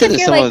 I think if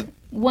you're like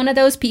one of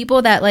those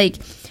people that like,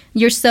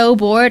 you're so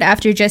bored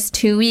after just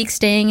 2 weeks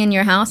staying in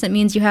your house, it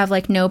means you have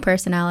like no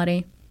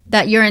personality.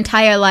 That your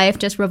entire life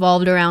just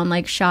revolved around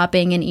like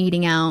shopping and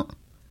eating out.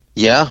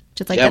 Yeah.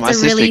 Just like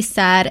that's a really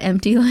sad,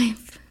 empty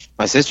life.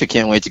 My sister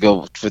can't wait to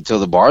go until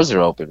the bars are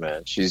open,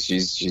 man.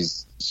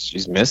 She's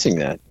missing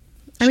that.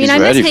 I mean, I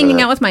miss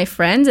hanging out with my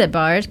friends at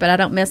bars, but I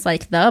don't miss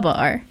like the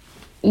bar.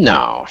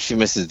 No, she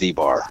misses the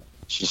bar.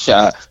 She's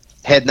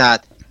head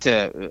not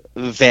to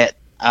Vet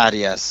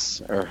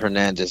Arias or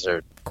Hernandez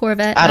or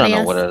Corvette. I don't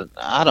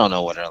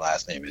know what her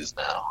last name is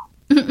now.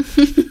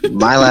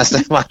 My last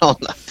name, I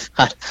don't know.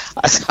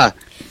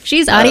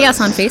 She's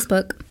Arias on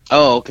Facebook.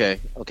 Oh,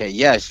 okay.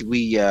 Yeah,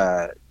 she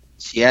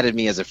added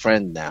me as a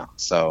friend now.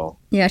 So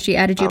yeah, she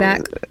added you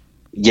back.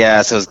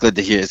 Yeah, so it's good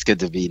to hear. It's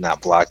good to be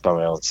not blocked by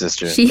my own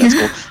sister. She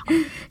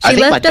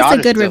left us a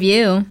good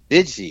review.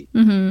 Did she?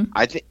 Mm-hmm.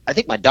 I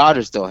think my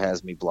daughter still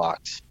has me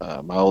blocked.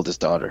 My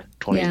oldest daughter,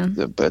 20. Yeah.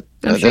 But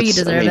I'm sure you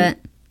deserve it.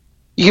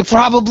 You're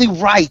probably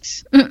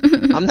right.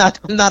 I'm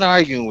not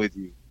arguing with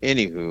you.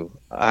 Anywho,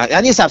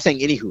 I need to stop saying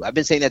anywho. I've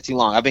been saying that too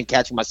long. I've been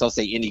catching myself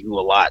say anywho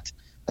a lot.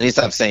 I need to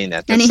stop saying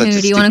that. That's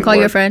anywho, do you want to call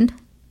your friend?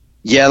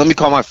 Yeah, let me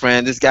call my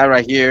friend. This guy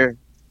right here,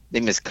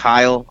 name is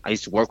Kyle. I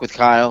used to work with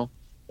Kyle.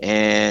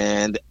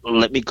 And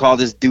let me call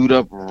this dude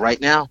up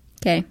right now.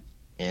 Okay.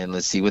 And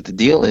let's see what the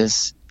deal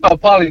is. Oh,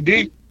 Paulie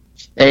D.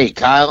 Hey,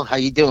 Kyle, how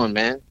you doing,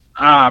 man?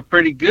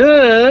 Pretty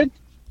good.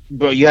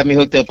 Bro, you have me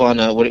hooked up on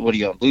what are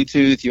you on?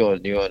 Bluetooth? You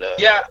on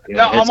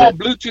I'm on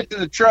Bluetooth in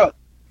the truck.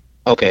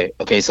 Okay.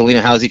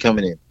 Selena, how's he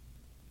coming in?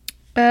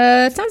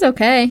 It sounds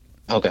okay.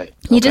 Okay.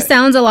 He just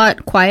sounds a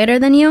lot quieter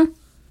than you.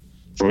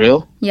 For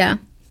real? Yeah.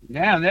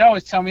 Yeah, they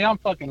always tell me I'm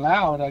fucking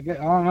loud. I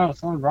don't know,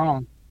 something's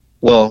wrong.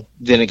 Well,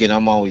 then again,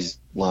 I'm always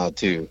loud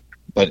too,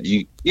 but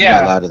you're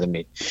louder than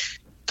me.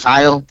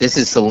 Kyle, this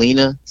is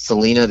Selena.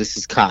 Selena, this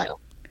is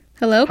Kyle.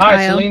 Hello, Kyle.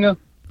 Hi, Selena.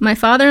 My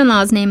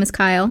father-in-law's name is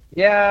Kyle.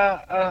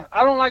 Yeah,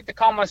 I don't like to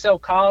call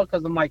myself Kyle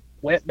because I'm like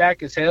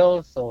wetback as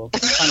hell, so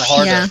it's kind of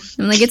hard. Yeah,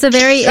 I'm like it's a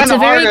very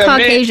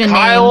Caucasian name.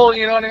 Kyle,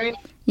 you know what I mean?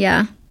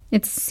 Yeah,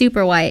 it's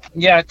super white.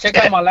 Yeah, check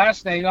out my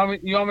last name.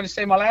 You want me to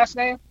say my last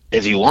name?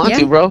 If you want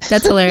to, bro.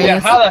 That's hilarious. Yeah,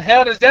 how the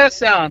hell does that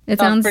sound? It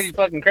sounds pretty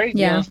fucking crazy.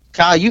 Yeah. Huh?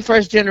 Kyle, you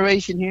first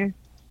generation here?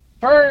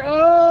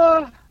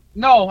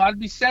 No, I'd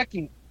be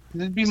second.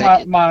 It'd be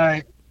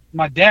my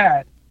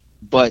dad.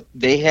 But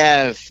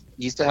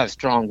you still have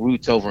strong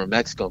roots over in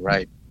Mexico,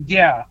 right?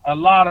 Yeah, a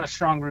lot of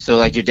strong roots. So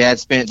like your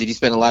dad did he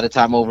spend a lot of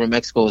time over in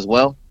Mexico as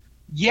well?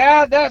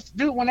 Yeah,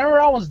 dude, whenever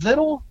I was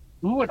little,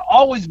 we would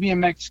always be in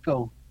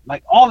Mexico.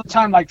 Like all the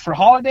time, like for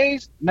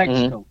holidays,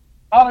 Mexico. Mm-hmm.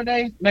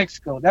 Holidays,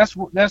 Mexico. That's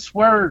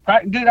where,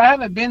 dude, I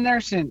haven't been there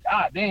since,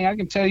 I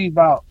can tell you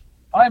probably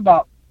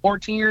about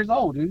 14 years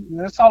old, dude.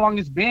 That's how long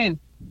it's been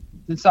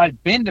since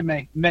I've been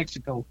to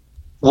Mexico.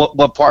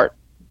 What part?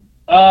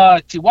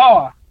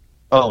 Chihuahua.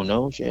 Oh,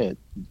 no shit.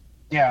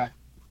 Yeah.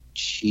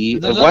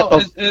 There's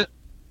a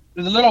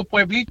little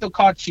pueblito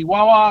called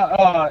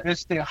Chihuahua.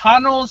 It's the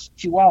Janos,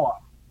 Chihuahua.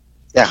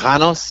 Yeah,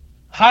 Janos?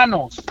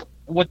 Janos.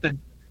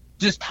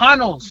 Just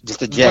Janos.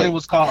 Just a J. What it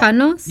was called.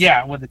 Janos?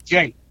 Yeah, with a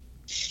J.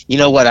 You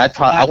know what?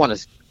 I want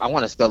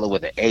to spell it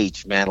with an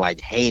H, man, like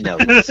Hano.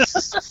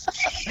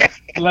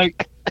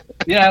 Like,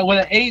 yeah, with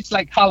an H,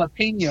 like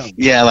jalapeno.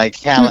 Yeah, like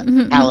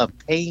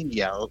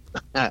jalapeno.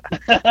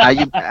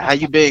 How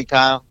you been,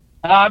 Kyle?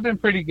 I've been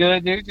pretty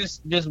good, dude.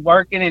 Just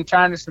working and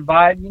trying to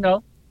survive, you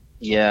know.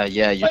 Yeah.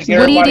 Like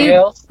what do you do?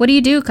 Else. What do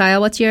you do,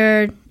 Kyle? What's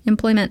your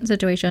employment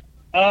situation?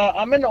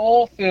 I'm in the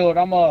oil field.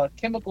 I'm a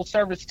chemical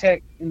service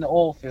tech in the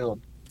oil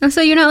field. Oh,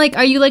 so you're not like,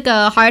 are you like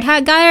a hard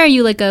hat guy, or are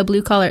you like a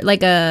blue collar,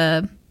 like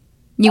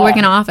you work in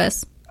an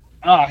office?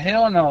 Oh,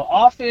 hell no.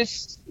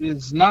 Office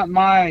is not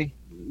my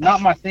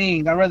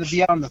thing. I'd rather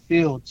be out in the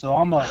field. So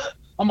I'm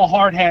a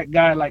hard hat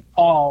guy like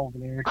Paul over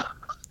there.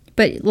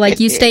 But like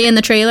you stay in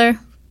the trailer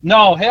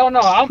No, hell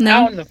no. I'm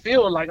out in the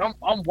field, like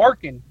I'm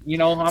working. You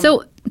know,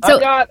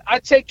 I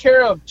take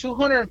care of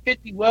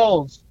 250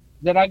 wells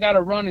that I got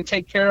to run and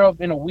take care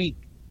of in a week.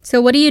 So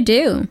what do you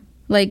do?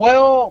 Like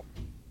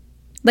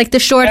the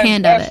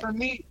shorthand of it. For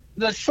me,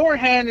 the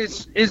shorthand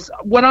is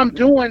what I'm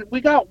doing.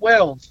 We got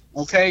wells,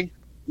 okay.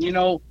 You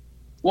know,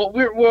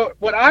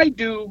 what I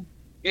do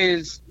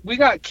is we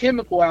got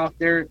chemical out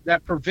there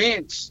that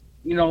prevents,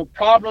 you know,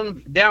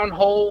 problems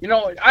downhole. You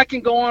know, I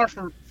can go on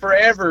for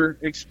forever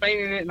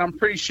explaining it, and I'm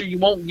pretty sure you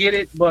won't get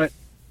it. But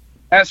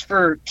as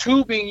for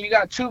tubing, you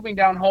got tubing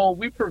downhole.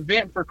 We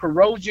prevent for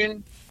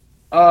corrosion,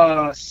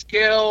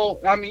 scale.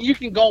 I mean, you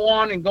can go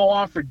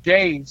on for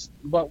days.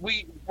 But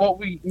what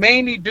we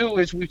mainly do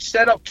is we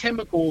set up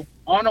chemical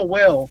on a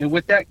well, and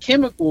with that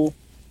chemical,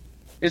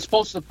 it's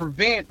supposed to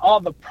prevent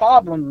all the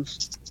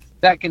problems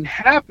that can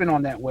happen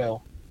on that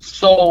well.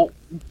 So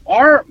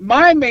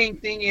my main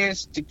thing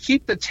is to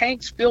keep the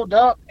tanks filled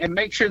up and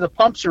make sure the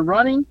pumps are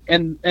running,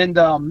 and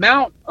the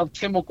amount of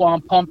chemical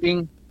I'm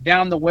pumping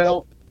down the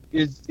well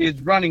is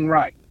running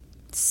right.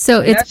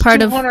 So and it's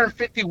part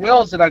 250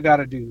 wells that I got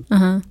to do.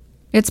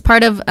 It's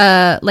part of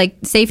like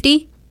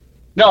safety?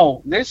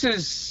 No, this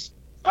is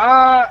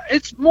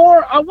it's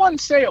more, I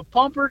wouldn't say a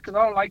pumper, because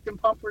I don't like them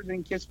pumpers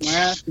and kiss my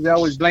ass because they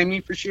always blame me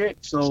for shit.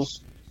 So,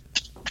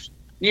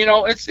 you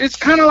know, it's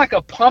kind of like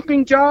a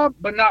pumping job,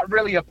 but not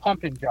really a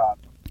pumping job.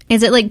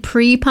 Is it like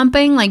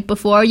pre-pumping? Like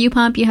before you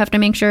pump, you have to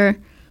make sure?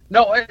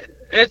 No,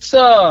 it's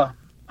I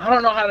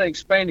don't know how to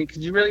explain it,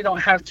 because you really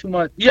don't have too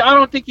much. Yeah, I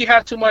don't think you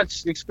have too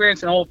much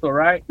experience in oil field,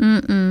 right?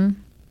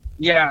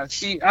 Yeah,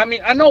 see, I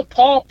mean, I know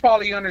Paul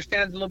probably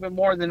understands a little bit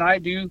more than I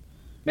do.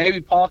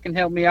 Maybe Paul can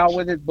help me out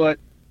with it, but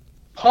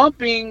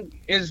pumping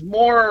is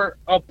more,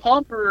 a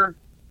pumper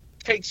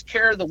takes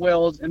care of the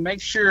wells and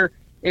makes sure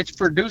it's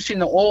producing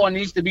the oil it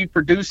needs to be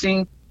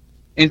producing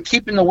and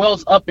keeping the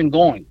wells up and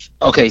going.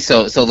 Okay,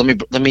 so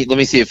let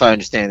me see if I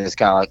understand this,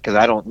 Kyle, because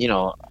I don't, you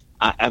know,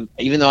 I'm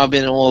even though I've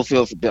been in the oil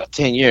field for about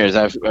 10 years,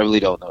 I really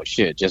don't know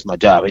shit, just my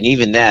job, and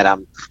even that I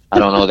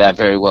don't know that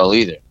very well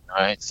either.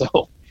 All right,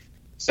 so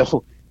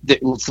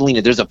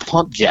Selena, there's a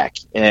pump jack,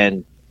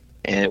 and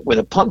with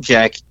a pump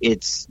jack,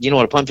 it's, you know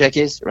what a pump jack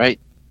is, right?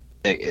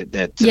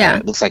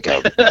 That looks like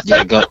a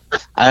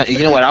you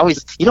know what I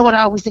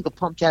always think a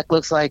pump jack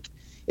looks like?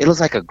 It looks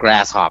like a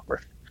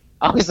grasshopper.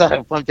 I always thought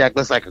a pump jack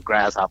looks like a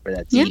grasshopper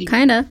that's eating.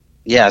 Kind of.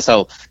 Yeah,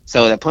 so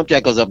that pump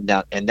jack goes up and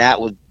down, and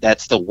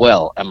that's the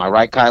well. Am I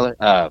right,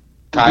 Kyle?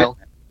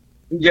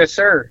 Yes,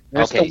 sir.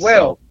 That's okay, the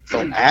well.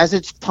 So as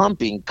it's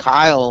pumping,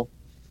 Kyle,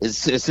 as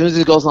soon as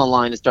it goes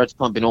online, it starts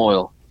pumping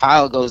oil.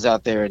 Kyle goes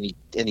out there and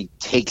he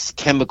takes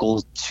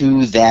chemicals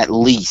to that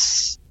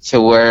lease,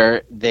 to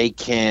where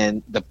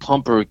the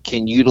pumper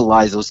can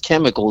utilize those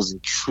chemicals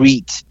and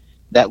treat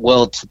that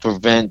well to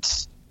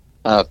prevent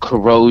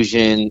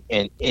corrosion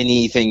and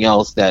anything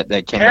else that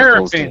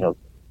chemicals can help.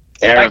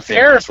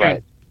 Paraffin,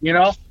 right. You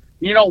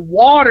know,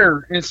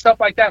 water and stuff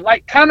like that.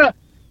 Like, kind of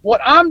what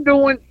I'm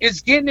doing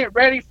is getting it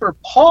ready for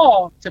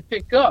Paul to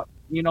pick up.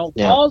 You know,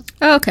 Paul's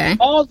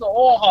the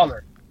oil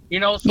hauler. You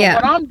know, so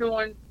what I'm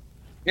doing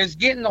is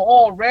getting the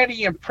oil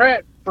ready and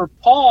prepped for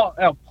Paul.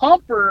 A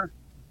pumper,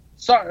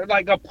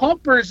 like a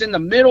pumper's in the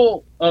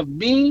middle of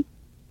me,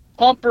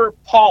 pumper,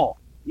 Paul.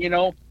 You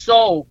know,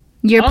 so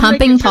you're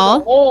pumping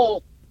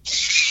Paul.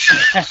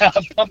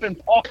 Pumping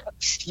Paul.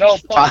 No,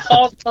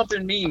 Paul's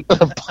pumping me.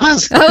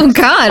 Oh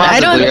God, I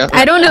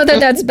don't know that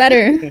that's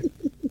better.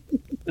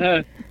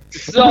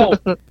 So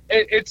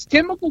it's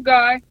chemical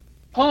guy,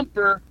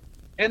 pumper,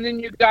 and then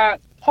you got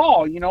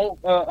Paul. You know,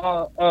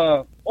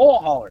 oil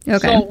hauler. Okay.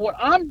 So what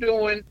I'm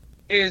doing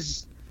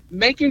is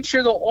making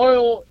sure the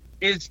oil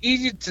is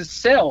easy to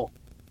sell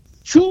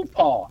to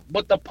Paul,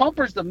 but the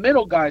pumper's the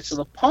middle guy. So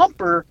the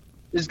pumper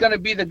is going to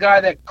be the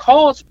guy that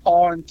calls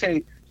Paul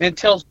and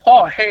tells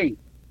Paul, "Hey,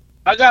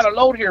 I got a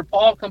load here,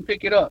 Paul. Come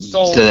pick it up."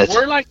 So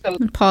we're like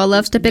Paul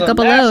loves to pick up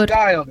a load.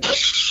 Guy of it.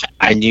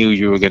 I knew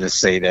you were going to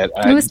say that.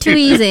 It was too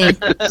easy. It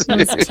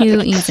was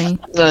too easy.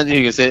 I knew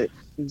you were say it.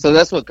 So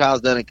that's what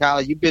Kyle's done. And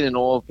Kyle, you've been in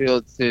oil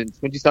field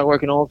since, when did you start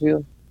working in oil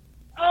field?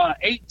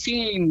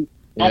 18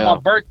 on my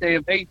birthday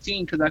of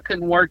 18, because I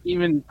couldn't work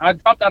even. I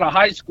dropped out of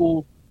high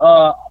school.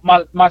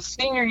 My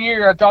senior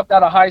year, I dropped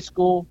out of high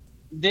school.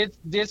 Did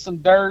some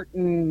dirt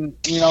and,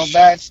 you know,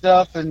 bad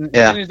stuff. And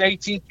as soon as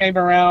 18 came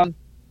around,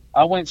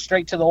 I went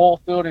straight to the oil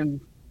field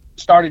and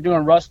started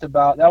doing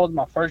rustabout. That was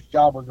my first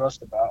job, was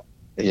rustabout.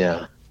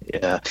 Yeah.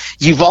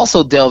 You've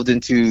also delved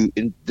into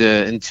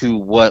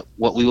what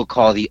we would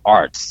call the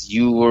arts.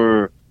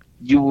 You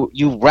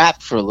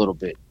rapped for a little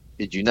bit,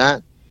 did you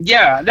not?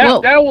 Yeah,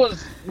 that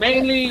was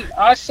mainly,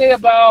 I say I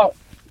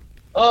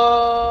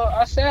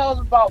was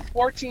about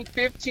 14,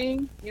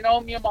 15. You know,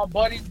 me and my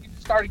buddies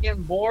started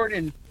getting bored,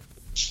 and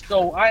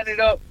so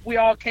we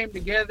all came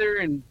together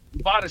and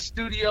bought a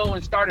studio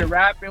and started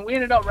rapping. We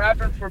ended up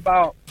rapping for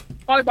probably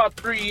about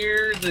 3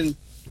 years, and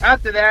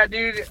after that,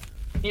 dude,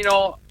 you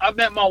know, I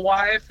met my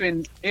wife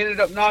and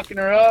ended up knocking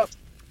her up,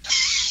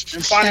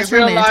 and finally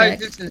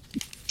realized this is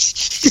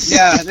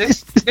Yeah,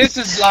 this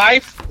is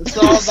life.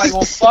 So I was like,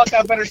 well, fuck,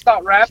 I better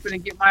stop rapping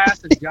and get my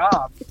ass a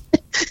job.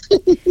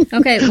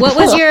 Okay, what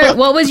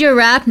was your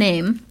rap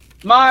name?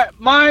 My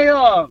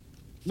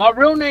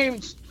real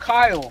name's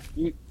Kyle,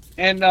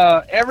 and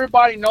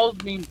everybody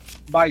knows me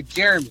by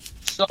Jeremy.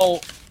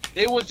 So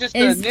it was just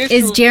the initials.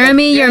 Is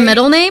Jeremy your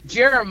middle name?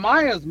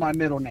 Jeremiah's my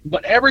middle name.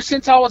 But ever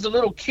since I was a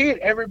little kid,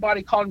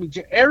 everybody called me.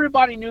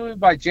 Everybody knew me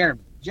by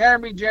Jeremy.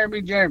 Jeremy.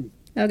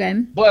 Okay.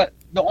 But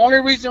the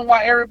only reason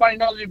why everybody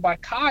knows me by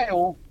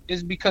Kyle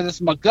is because it's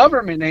my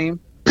government name,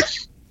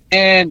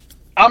 and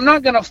I'm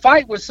not gonna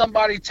fight with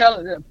somebody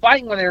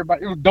fighting with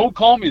everybody. Don't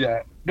call me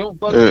that. Don't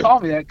fucking call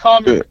me that.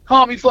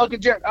 Call me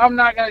fucking Jeremy. I'm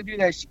not gonna do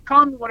that shit.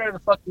 Call me whatever the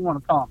fuck you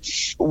want to call me.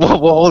 Well,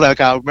 hold on,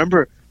 Kyle.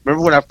 Remember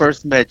when I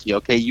first met you?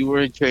 Okay, you were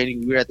in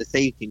training. We were at the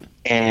safety,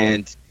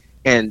 and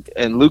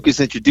Lucas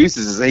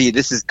introduces us. Hey,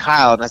 this is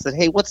Kyle, and I said,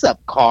 hey, what's up,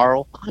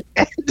 Carl?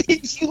 And then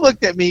you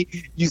looked at me.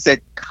 You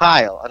said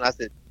Kyle, and I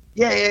said,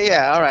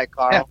 yeah. All right,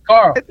 Carl. Yeah,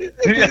 Carl. And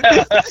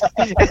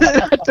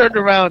then I turned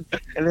around,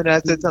 and then I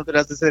said something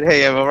else. I said,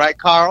 hey, am I right,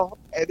 Carl?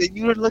 And then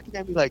you were looking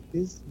at me like,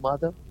 this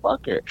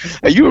motherfucker.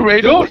 Are you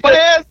ready to whip my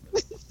ass?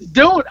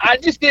 Dude, I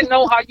just didn't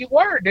know how you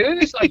were,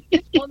 dude. It's like,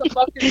 this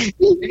motherfucker,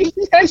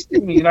 he's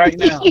testing me right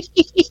now.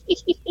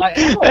 Like,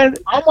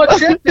 I'm going to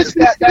trip this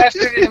fat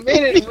bastard in a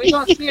minute, and we're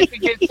going to see if he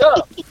gets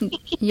up.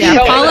 Yeah,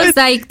 Paul is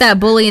like that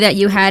bully that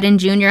you had in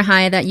junior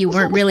high that you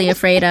weren't really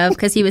afraid of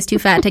because he was too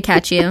fat to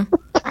catch you.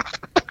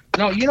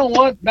 No, you know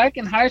what? Back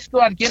in high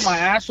school, I'd get my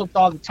ass whooped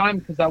all the time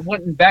because I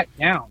wouldn't back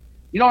down.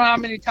 You know how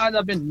many times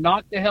I've been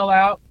knocked the hell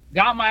out,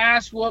 got my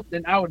ass whooped,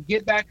 and I would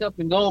get back up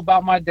and go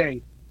about my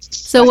day.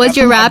 So was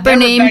your rapper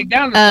name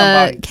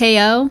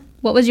KO?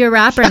 What was your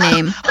rapper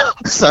name?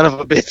 Son of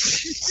a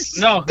bitch.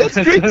 No.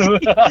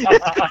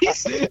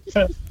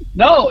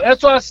 No,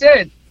 that's what I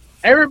said.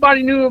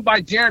 Everybody knew him by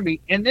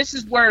Jeremy, and this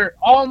is where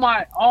all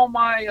my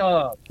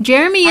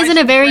Jeremy isn't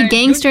a very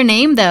gangster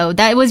name, though.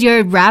 That was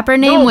your rapper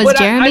name, was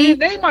Jeremy? I didn't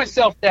name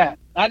myself that.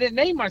 I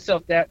named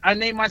myself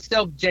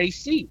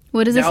JC.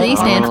 What does the C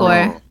stand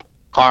for?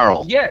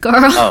 Carl. Yeah.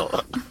 Carl.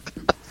 Oh.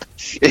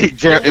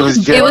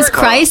 It was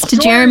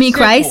Christ, Jeremy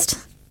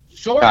Christ.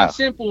 Short and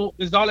simple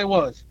is all it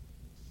was.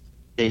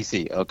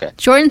 JC, okay.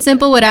 Short and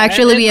simple would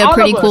actually be a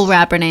pretty cool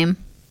rapper name.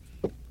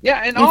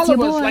 Yeah, and all of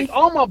us, like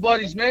all my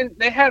buddies, man,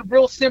 they had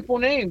real simple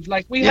names.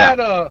 Like we had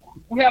a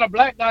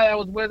black guy that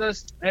was with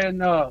us,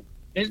 and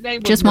his name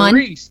was just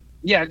Maurice. One?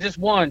 Yeah, just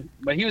one.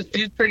 But he was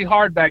pretty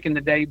hard back in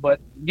the day, but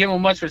give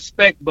him much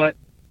respect. But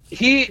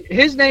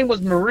his name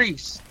was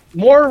Maurice,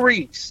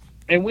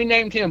 and we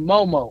named him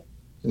Momo.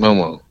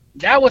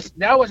 That was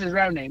his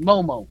rap name,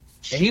 Momo.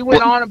 And he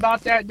went on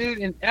about that, dude.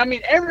 And I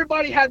mean,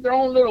 everybody had their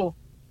own little,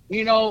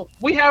 you know.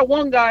 We had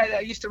one guy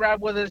that used to rap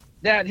with us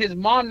that his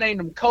mom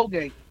named him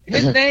Colgate.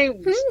 His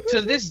name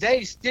to this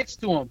day sticks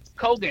to him,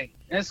 Colgate.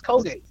 That's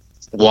Colgate.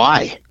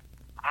 Why?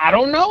 I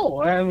don't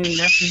know. I mean,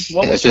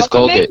 that's just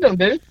Colgate. Named him,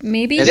 dude.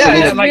 Maybe he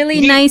has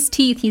really nice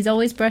teeth. He's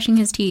always brushing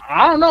his teeth.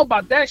 I don't know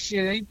about that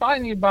shit. He probably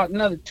need about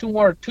another 2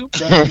 more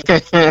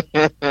toothbrushes.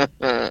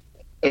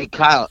 Hey,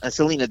 Kyle,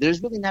 Selena,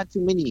 there's really not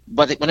too many.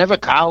 But whenever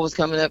Kyle was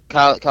coming up,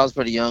 Kyle's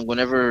pretty young.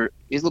 Whenever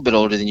he's a little bit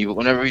older than you, but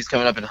whenever he's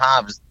coming up in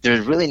Hobbs,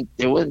 there wasn't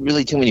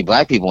really too many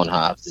black people in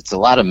Hobbs. It's a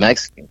lot of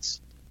Mexicans,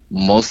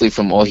 mostly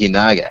from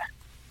Ojinaga,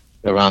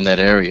 around that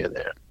area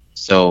there.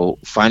 So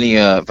finding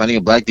a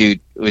black dude,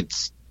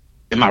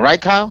 am I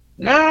right, Kyle?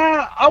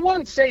 Nah, I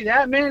wouldn't say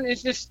that, man.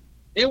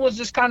 It was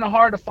just kind of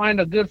hard to find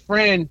a good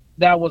friend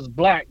that was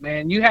black,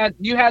 man. You had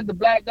the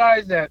black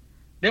guys that.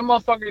 Them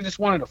motherfuckers just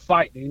wanted to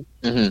fight, dude.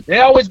 Mm-hmm.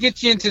 They always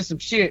get you into some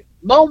shit.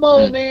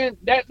 Momo, man,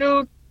 that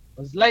dude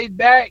was laid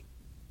back.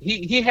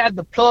 He had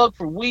the plug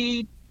for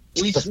weed.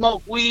 We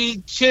smoked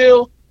weed,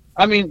 chill.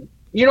 I mean,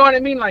 you know what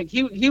I mean? Like,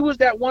 he was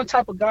that one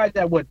type of guy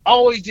that would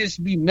always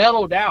just be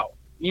mellowed out.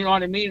 You know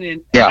what I mean?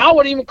 And I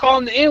would even call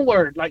him the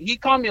N-word. Like, he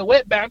called me a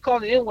wetback. I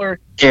called him the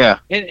N-word. Yeah.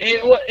 And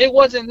it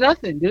wasn't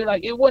nothing, dude.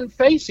 Like, it wouldn't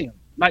face him.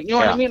 Like, you know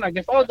what I mean? Like,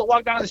 if I was to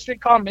walk down the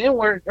street calling him the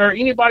N-word, or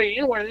anybody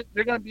N-word,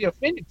 they're going to be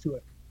offended to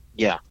it.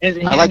 Yeah.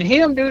 And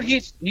him, dude, he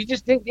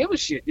just didn't give a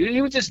shit, dude.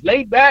 He was just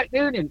laid back,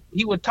 dude, and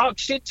he would talk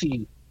shit to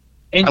you.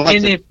 And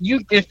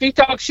if he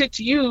talked shit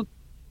to you,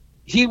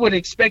 he would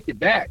expect it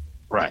back.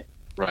 Right.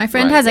 My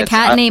friend has a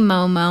cat named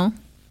Momo.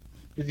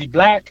 Is he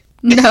black?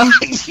 No.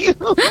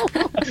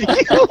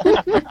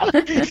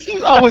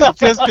 I was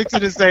just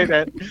fixing to say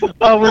that.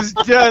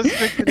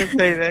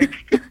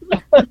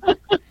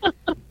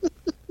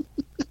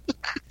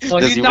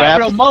 Well, he's not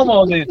real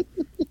Momo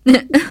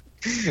then.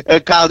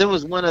 Kyle, there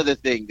was one other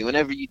thing.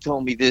 Whenever you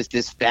told me this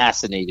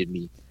fascinated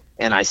me,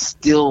 and I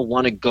still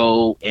want to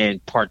go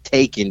and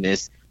partake in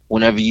this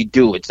whenever you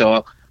do it.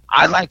 So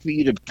I'd like for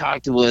you to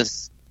talk to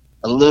us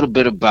a little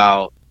bit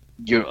about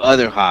your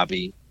other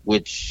hobby,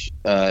 which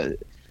I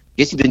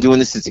guess you've been doing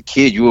this since a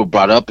kid. You were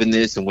brought up in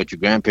this, and what your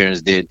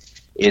grandparents did.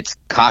 It's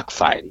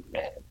cockfighting,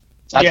 man.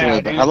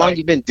 How long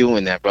you been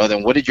doing that, brother?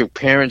 And what did your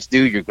parents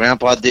do? Your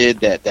grandpa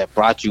did that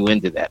brought you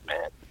into that,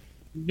 man?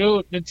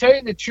 Dude, to tell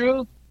you the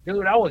truth,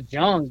 Dude, I was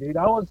young, dude.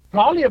 I was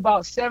probably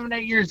about 7,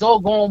 8 years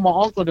old going with my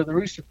uncle to the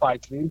rooster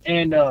fights, dude.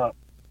 And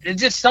it's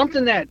just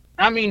something that,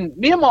 I mean,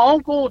 me and my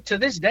uncle to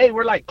this day,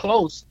 we're like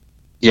close.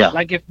 Yeah.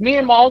 Like if me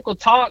and my uncle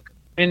talk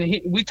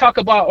and we talk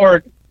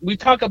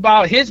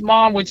about his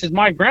mom, which is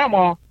my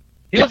grandma,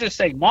 he'll just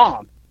say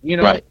mom, you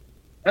know. Right.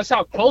 That's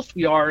how close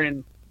we are.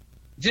 And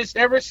just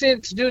ever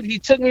since, dude, he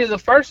took me to the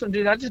first one,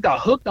 dude, I just got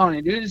hooked on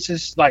it, dude. It's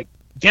just like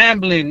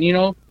gambling, you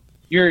know.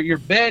 You're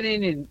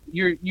betting and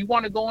you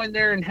want to go in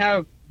there and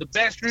have the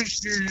best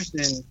roosters,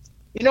 and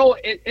you know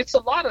it's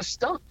a lot of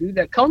stuff, dude,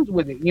 that comes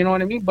with it. You know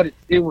what I mean? But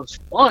it was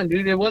fun,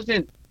 dude. It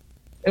wasn't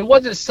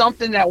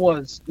something that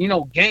was, you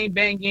know, game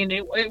banging.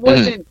 It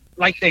wasn't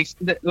like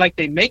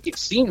they make it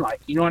seem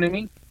like. You know what I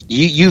mean?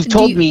 You've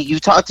told me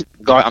you've talked.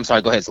 I'm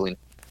sorry. Go ahead, Selena.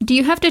 Do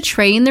you have to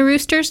train the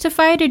roosters to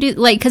fight, or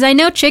because I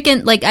know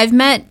chicken? Like I've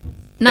met,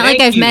 not like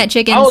I've met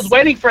chickens. I was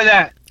waiting for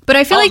that, but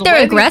I feel like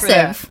they're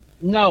aggressive.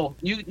 No,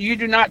 you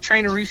do not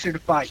train a rooster to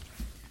fight.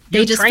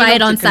 They just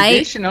fight on site.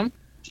 Condition them.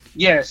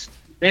 Yes,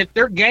 if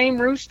they're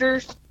game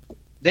roosters,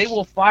 they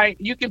will fight.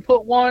 You can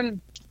put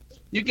one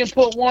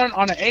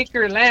on an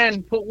acre of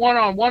land, put one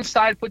on one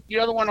side, put the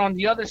other one on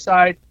the other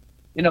side,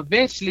 and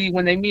eventually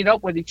when they meet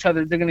up with each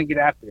other, they're going to get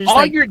after it.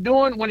 All you're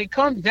doing when it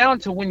comes down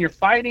to when you're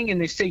fighting and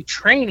they say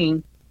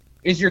training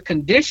is you're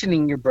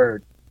conditioning your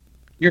bird.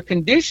 You're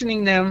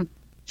conditioning them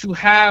to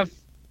have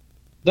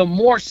the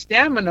more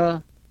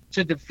stamina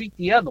to defeat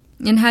the other.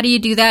 And how do you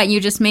do that? You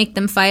just make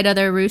them fight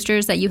other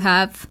roosters that you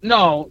have?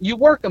 No, you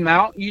work them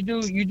out. You do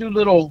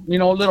little,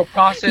 little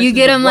processes. You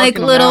get them like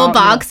little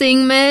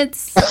boxing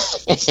mitts?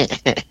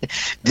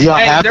 Do y'all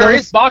have there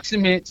those? Is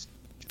boxing mitts.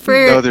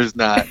 No, there's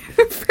not.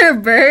 For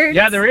birds?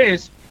 Yeah, there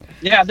is.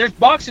 Yeah, there's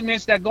boxing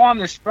mitts that go on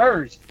their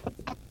spurs.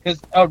 Because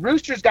a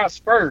rooster's got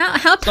spurs.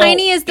 How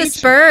tiny is the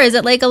spur? Is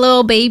it like a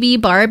little baby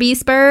Barbie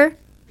spur?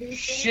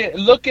 Shit,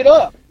 look it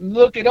up.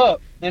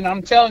 And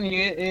I'm telling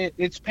you,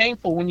 it's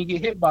painful when you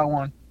get hit by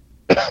one.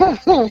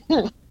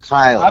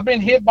 Kyle. I've been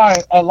hit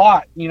by a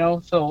lot,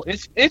 so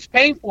it's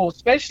painful,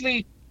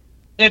 especially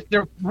if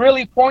they're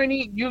really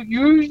pointy. You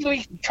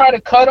usually try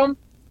to cut them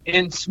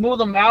and smooth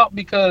them out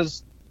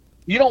because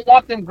you don't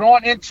want them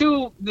growing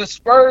into the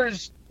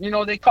spurs.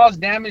 They cause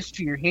damage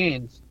to your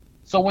hens.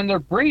 So when they're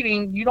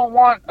breeding, you don't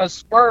want a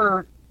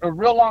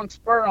real long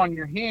spur on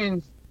your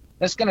hens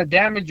that's going to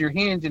damage your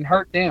hens and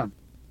hurt them.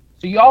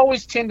 So you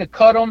always tend to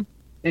cut them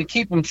and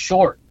keep them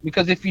short,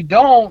 because if you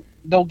don't,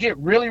 they'll get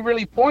really,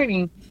 really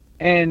pointy,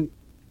 and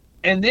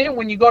then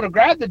when you go to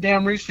grab the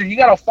damn rooster, you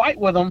got to fight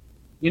with them.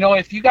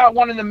 If you got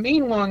one of the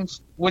mean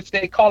ones, which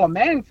they call a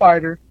man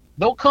fighter,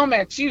 they'll come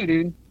at you,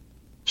 dude.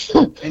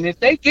 And if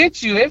they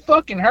get you, it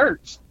fucking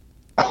hurts.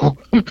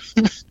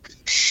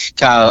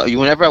 Kyle,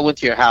 whenever I went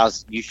to your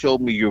house, you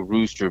showed me your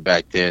rooster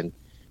back then.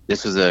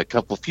 This was a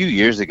few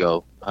years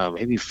ago,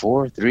 maybe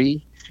 4,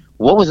 3.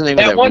 What was the name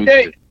of that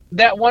rooster?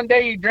 That one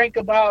day you drank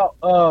about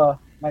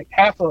like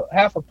half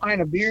a pint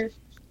of beers.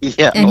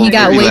 Yeah. And he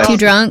got way too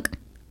drunk.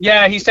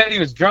 Yeah, he said he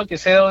was drunk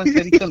as hell and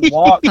said he couldn't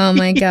walk. Oh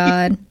my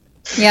god.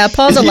 Yeah,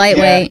 Paul's a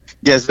lightweight.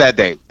 Yeah. Yes, that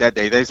day.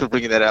 Thanks for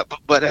bringing that up.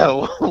 But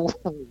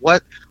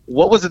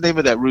what was the name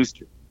of that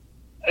rooster?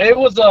 It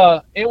was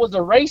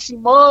a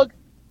racing mug.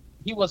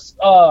 He was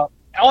all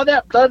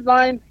that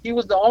bloodline. He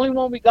was the only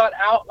one we got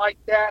out like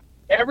that.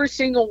 Every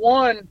single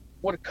one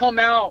would come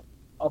out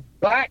a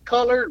black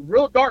color,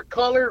 real dark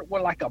color,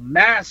 with like a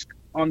mask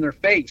on their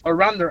face,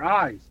 around their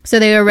eyes. So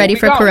they were ready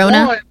for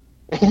Corona?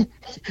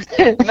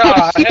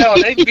 Nah,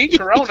 hell, they beat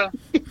Corona.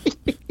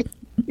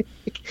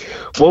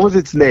 What was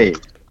its name?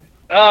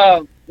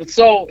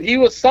 So he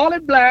was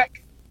solid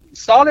black,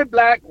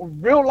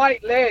 real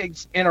light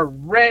legs, and a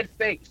red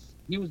face.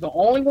 He was the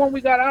only one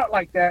we got out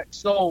like that.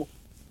 So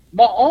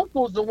my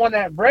uncle's the one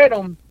that bred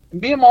him.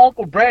 Me and my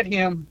uncle bred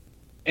him,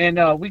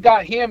 and we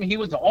got him. He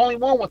was the only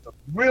one with a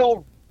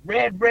real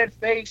red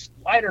face,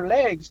 lighter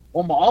legs.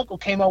 Well, my uncle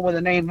came up with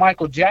the name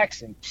Michael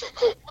Jackson.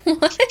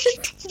 What?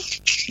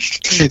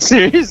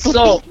 Seriously?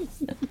 So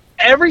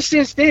ever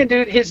since then,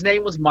 dude, his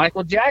name was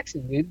Michael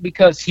Jackson, dude,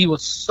 because he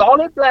was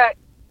solid black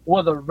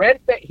with a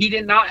red face. He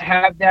did not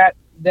have that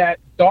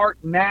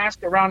dark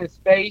mask around his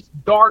face.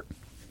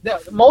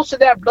 Most of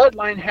that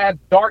bloodline had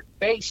dark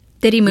face.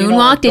 Did he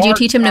moonwalk? Did you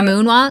teach him to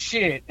moonwalk?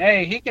 Shit,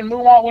 hey, he can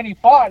moonwalk when he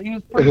fought. He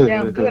was pretty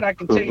damn good, I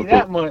can tell you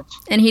that much.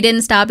 And he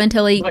didn't stop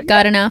until he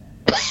got enough?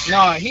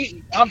 No,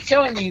 I'm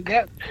telling you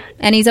that.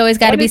 And he's always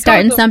got to be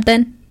starting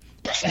something?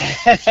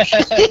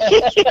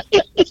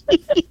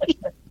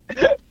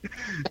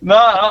 No,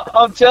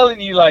 I'm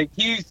telling you, like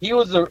he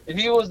was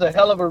a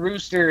hell of a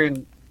rooster,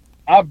 and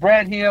I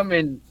bred him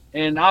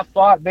and I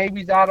fought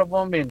babies out of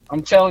him, and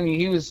I'm telling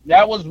you,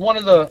 that was one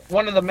of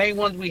the main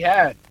ones we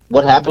had.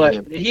 What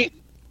happened to him?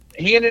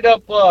 He ended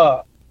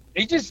up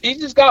he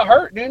just got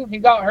hurt, dude. He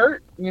got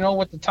hurt,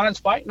 with the times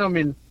fighting him,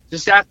 and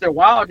just after a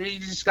while,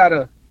 dude,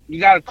 you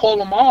gotta call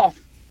him off.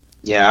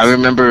 Yeah, I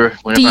remember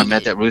whenever I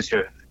met that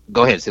rooster.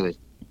 Go ahead, Silly.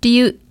 Do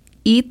you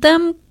eat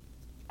them?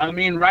 I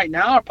mean, right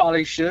now I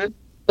probably should.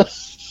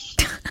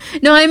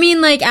 No, I mean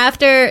like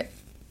after.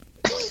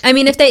 I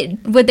mean,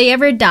 would they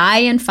ever die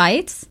in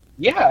fights?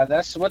 Yeah,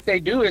 that's what they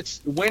do.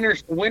 It's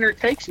winner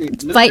takes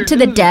it. Fight to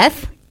the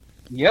death?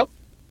 Yep.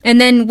 And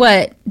then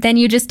what? Then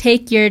you just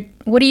take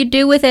what do you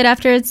do with it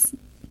after it's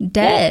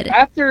dead?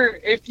 Well,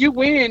 if you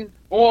win,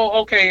 well,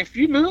 okay, if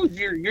you lose,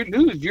 you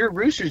lose. Your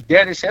rooster's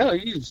dead as hell.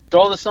 You just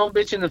throw the son of a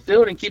bitch in the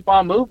field and keep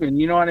on moving.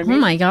 You know what I mean?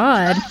 Oh my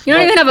God! You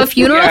don't even have a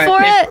funeral for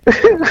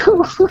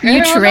it?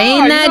 You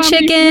train that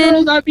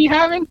chicken? I'd be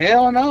having?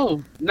 Hell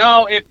no.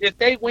 No, if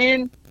they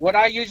win, what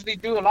I usually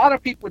do, a lot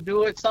of people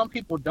do it. Some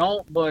people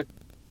don't, but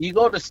you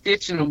go to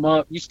stitching them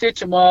up. You stitch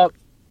them up.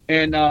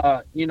 And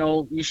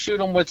you shoot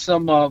them with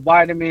some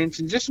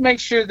vitamins and just make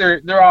sure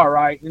they're all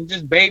right and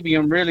just baby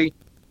them. Really,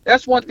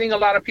 that's one thing a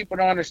lot of people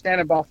don't understand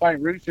about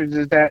fighting roosters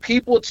is that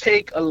people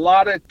take a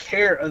lot of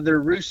care of their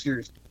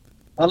roosters.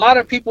 A lot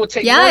of people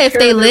take if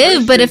they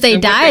live, but if they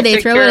die,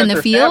 they throw it in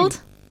the field.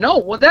 Family. No,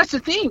 well that's the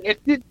thing.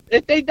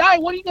 If they die,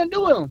 what are you gonna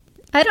do with them?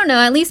 I don't know.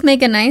 At least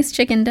make a nice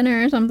chicken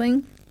dinner or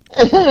something.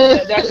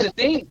 That's the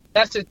thing.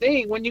 That's the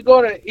thing. When you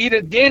go to eat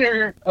a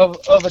dinner of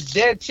a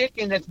dead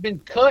chicken that's been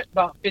cut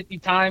about 50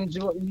 times,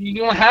 you're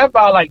going to have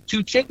about like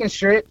 2 chicken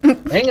strips. There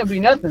ain't going to be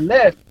nothing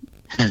left.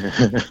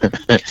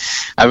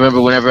 I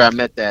remember whenever I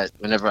met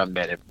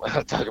him,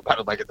 I'll talk about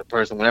it like it's a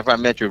person. Whenever I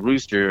met your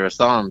rooster or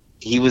saw him,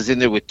 he was in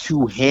there with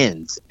 2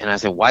 hens. And I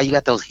said, why you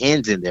got those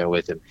hens in there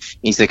with him? And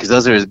he said, because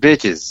those are his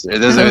bitches. Or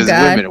those are his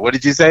women. What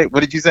did you say?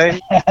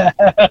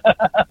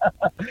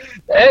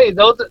 Hey,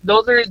 those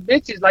are his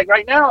bitches. Like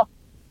right now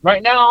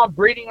I'm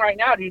breeding right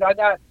now, dude. I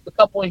got a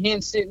couple of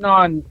hens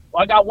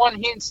I got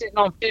one hen sitting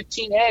on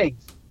 15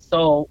 eggs.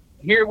 So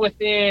here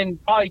within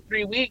probably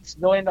 3 weeks,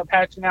 they'll end up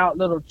hatching out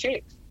little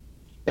chicks.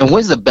 And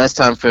when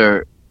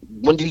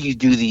do you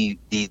do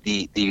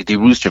the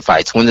rooster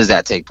fights? When does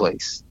that take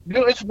place?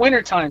 Dude, it's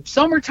wintertime.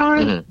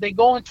 Summertime, They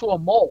go into a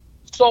molt.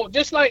 So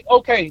just like,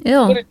 put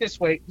it this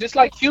way. Just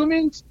like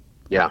humans,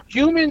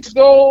 humans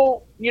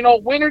go,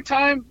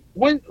 wintertime.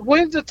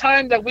 When's the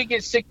time that we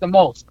get sick the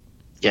most?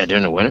 Yeah,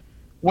 during the winter.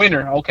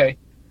 Winter, okay.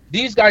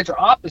 These guys are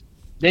opposite.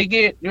 They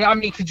get,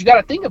 because you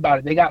got to think about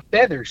it. They got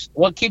feathers.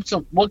 What keeps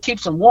them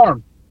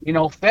warm?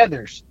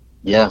 Feathers.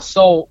 Yeah.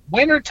 So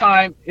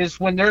wintertime is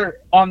when they're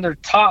on their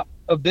top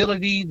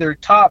ability, their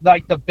top,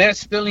 like the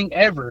best feeling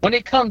ever. When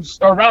it comes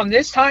around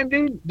this time,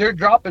 dude, they're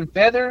dropping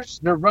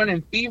feathers. They're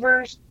running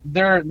fevers.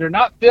 They're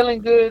not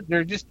feeling good.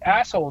 They're just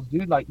assholes,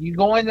 dude. Like you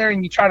go in there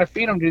and you try to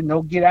feed them, dude, and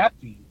they'll get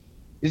after you.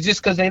 It's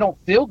just because they don't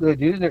feel good,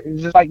 dude.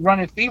 It's just like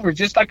running fever,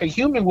 just like a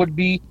human would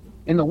be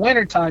in the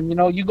wintertime.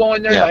 You go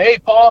in there like, hey,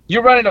 Paul,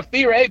 you're running a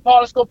fever. Hey, Paul,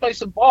 let's go play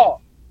some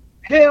ball.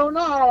 Hell no,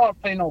 I don't want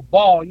to play no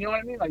ball. You know what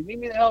I mean? Like, leave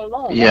me the hell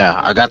alone. Yeah,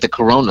 I got the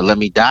corona. Let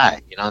me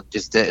die.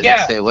 Just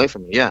stay away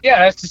from me. Yeah. Yeah,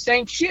 that's the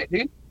same shit,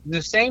 dude.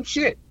 The same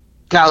shit.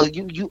 Kyle,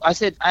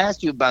 I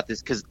asked you about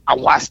this because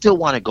I still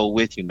want to go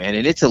with you, man.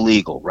 And it's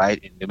illegal, right?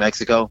 In New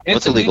Mexico?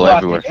 It's illegal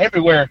everywhere.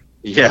 Everywhere.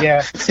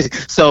 Yeah.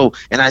 So,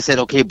 and I said,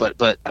 okay, but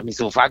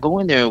so if I go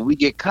in there and we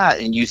get caught,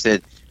 and you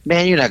said,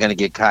 man, you're not going to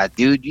get caught,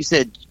 dude. You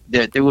said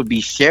that there would be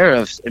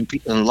sheriffs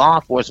and law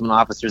enforcement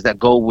officers that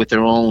go with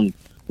their own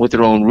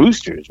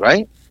roosters,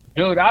 right?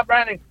 Dude, I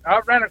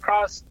ran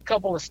across a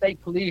couple of state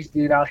police,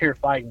 dude, out here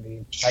fighting,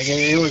 dude. Like,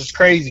 it was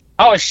crazy.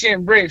 I was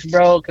shitting bricks,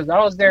 bro, because I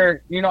was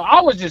there.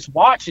 I was just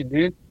watching,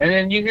 dude. And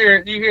then you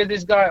hear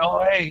this guy,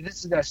 oh, hey,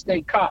 this is that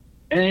state cop.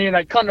 And then you're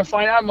like, come to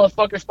find out,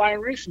 motherfuckers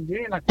fighting roosters, dude.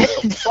 You're like,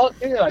 what the fuck,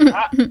 dude?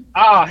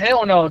 Like,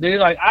 hell no, dude.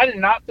 Like, I did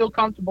not feel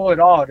comfortable at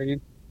all, dude.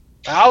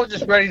 I was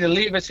just ready to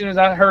leave as soon as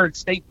I heard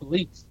state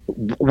police.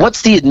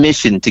 What's the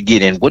admission to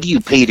get in? What do you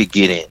pay to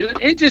get in?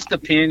 Dude, it just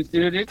depends,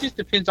 dude. It just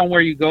depends on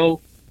where you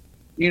go.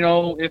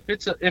 If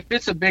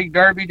it's a big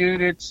derby,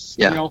 dude, it's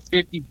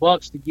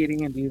 $50 to get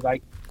in, dude.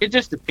 Like, it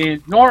just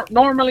depends.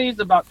 Normally it's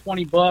about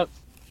 $20.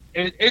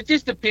 It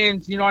just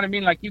depends, you know what I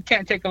mean? Like, you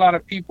can't take a lot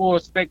of people,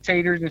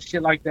 spectators and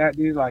shit like that,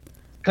 dude. Like,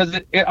 because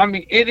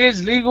it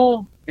is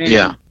legal.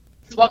 And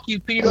fuck you,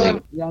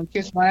 Peter. You don't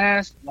kiss my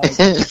ass. Like,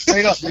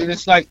 straight up, dude.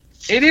 It's like,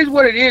 it is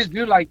what it is,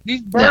 dude. Like,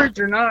 these birds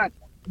are not.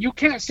 You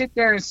can't sit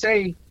there and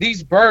say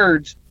these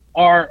birds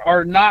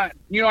are not.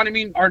 You know what I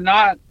mean? Are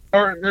not.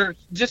 Or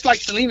just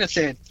like Selena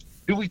said,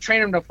 do we train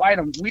them to fight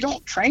them? We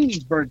don't train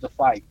these birds to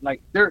fight.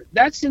 Like,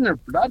 that's in their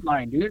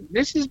bloodline, dude.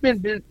 This has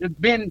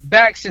been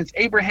back since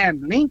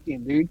Abraham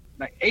Lincoln, dude.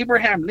 Like,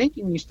 Abraham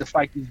Lincoln used to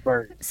fight these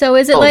birds. So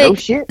is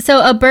it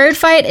so a bird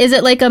fight? Is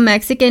it like a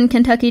Mexican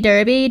Kentucky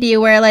Derby? Do you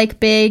wear like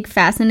big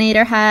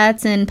fascinator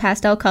hats and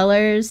pastel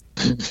colors?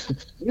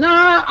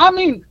 Nah, I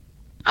mean,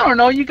 I don't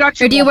know. You got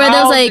your. Or do you wear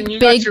those like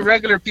big, got your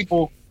regular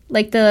people?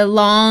 Like the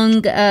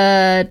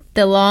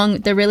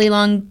really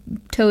long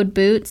toed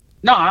boots?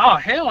 No, oh,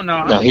 hell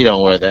no. No, he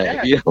don't wear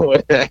that. He don't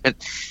wear that.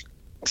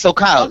 So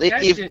Kyle,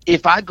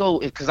 if I go,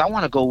 because I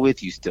want to go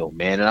with you still,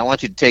 man, and I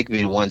want you to take me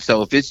to one.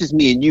 So if it's just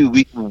me and you,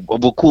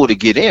 we're cool to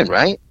get in,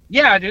 right?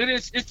 Yeah, dude.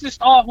 It's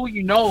just all who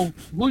you know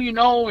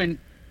and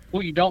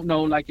who you don't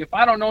know. Like, if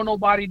I don't know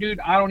nobody, dude,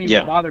 I don't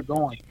even bother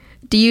going.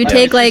 Do you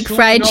take like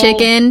fried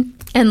chicken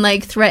and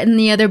like threaten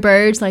the other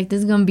birds? Like, this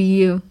is gonna be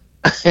you.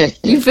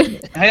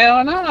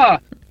 Hell no.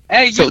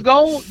 Hey, you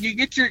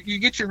get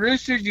your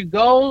roosters, you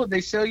go,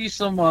 they sell you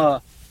some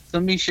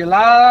some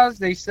micheladas.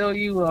 They sell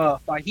you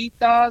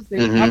fajitas.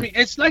 Mhm. I mean,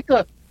 it's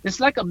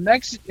like a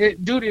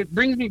Mexican dude. It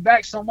brings me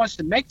back so much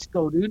to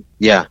Mexico, dude.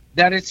 Yeah.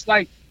 That it's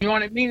like, you know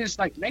what I mean? It's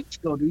like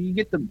Mexico, dude. You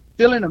get the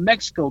feeling of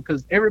Mexico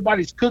because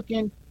everybody's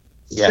cooking,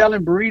 Yeah.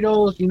 selling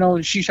burritos. You know,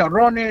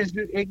 chicharrones.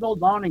 Dude, it goes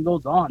on and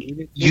goes on.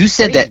 Dude. You It's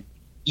said crazy.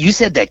 You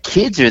said that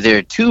kids are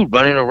there too,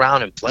 running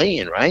around and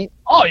playing, right?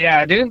 Oh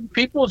yeah, dude.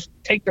 People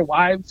take their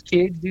wives,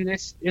 kids, dude.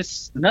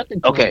 It's nothing.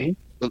 To Okay. me.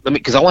 Let me,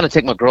 because I want to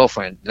take my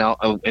girlfriend now,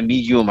 and me,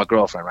 you, and my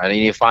girlfriend, right? I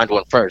need to find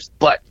one first.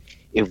 But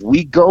if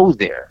we go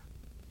there,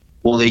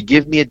 will they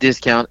give me a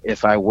discount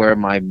if I wear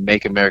my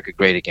 "Make America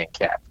Great Again"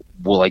 cap?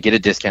 Will I get a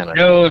discount on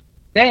it? No,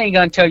 they ain't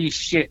gonna tell you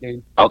shit,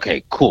 dude.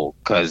 Okay, cool.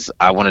 Because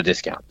I want a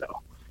discount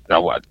though.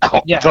 No, what?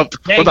 Oh, Yeah, Trump,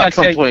 they what ain't about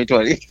gonna Trump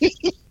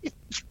 2020?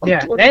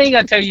 Yeah, they ain't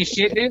gonna tell you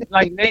shit, dude.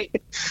 Like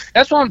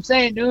that's what I'm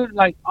saying, dude.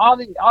 Like all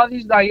these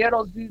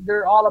galleros, dude,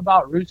 they're all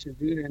about roosters,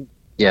 dude. And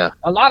Yeah.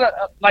 a lot of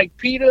like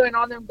PETA and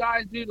all them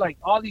guys, dude. Like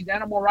all these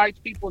animal rights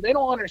people, they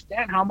don't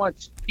understand how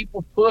much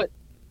people put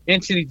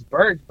into these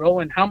birds, bro,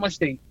 and how much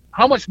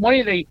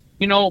money they,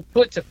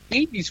 put to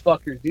feed these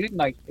fuckers, dude.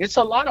 Like it's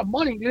a lot of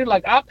money, dude.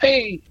 Like I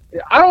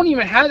don't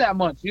even have that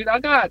much, dude. I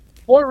got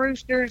 4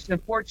 roosters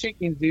and 4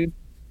 chickens, dude,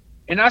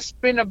 and I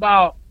spend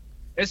about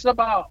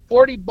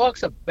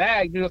 $40 a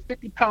bag, dude, a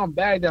 50-pound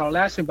bag that'll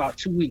last me about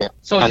 2 weeks.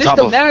 So On just top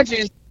of-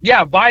 imagine,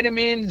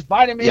 vitamins,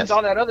 Yes.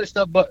 all that other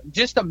stuff. But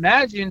just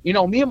imagine,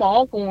 me and my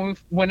uncle,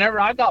 whenever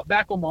I got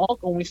back with my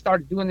uncle and we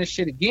started doing this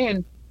shit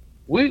again,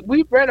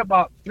 we bred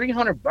about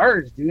 300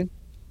 birds, dude.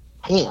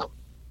 Damn.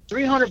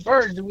 300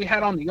 birds that we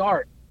had on the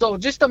yard. So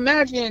just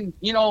imagine,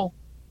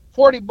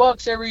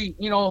 $40 every,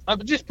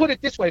 just put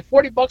it this way,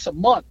 $40 a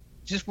month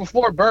just for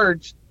 4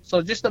 birds.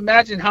 So just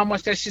imagine how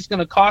much that's just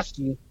gonna cost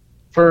you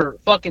for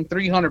fucking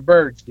 300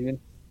 birds, dude,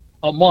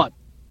 a month.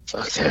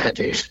 Fuck that,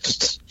 dude.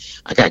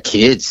 I got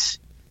kids.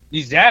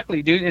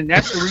 Exactly, dude. And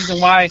that's the reason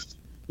why,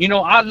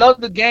 I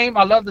love the game,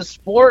 I love the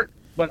sport,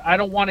 but I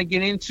don't want to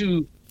get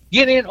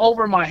in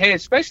over my head,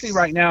 especially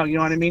right now. You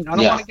know what I mean? I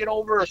don't Yeah. want to get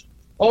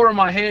over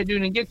my head,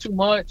 dude, and get too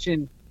much.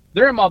 And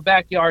they're in my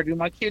backyard, dude.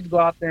 My kids go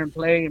out there and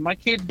play, and my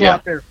kids go Yeah.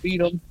 out there and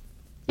feed them.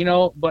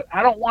 But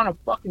I don't want a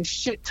fucking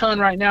shit ton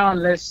right now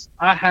unless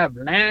I have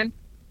land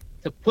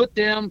to put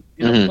them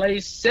in a Mhm.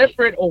 place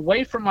separate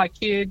away from my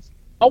kids.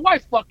 My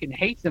wife fucking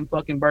hates them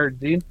fucking birds,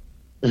 dude.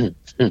 Well,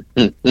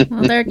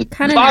 they're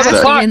kind of 5 nasty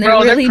o'clock, and they're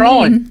bro, they're really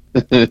crowing.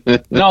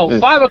 mean. No,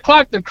 5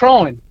 o'clock they're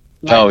crowing.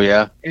 Like, Oh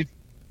yeah.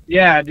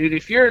 yeah, dude.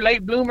 If you're a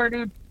late bloomer,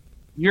 dude,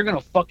 you're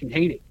gonna fucking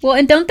hate it. Well,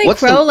 and don't they What's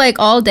crow the- like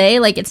all day?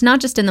 Like it's not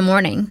just in the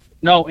morning.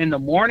 No, in the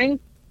morning,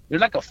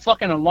 there's like a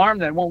fucking alarm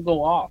that won't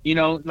go off.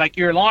 Like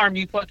your alarm,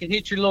 you fucking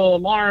hit your little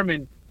alarm,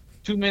 and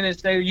 2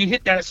 minutes later, you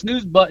hit that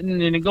snooze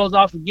button, and it goes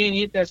off again.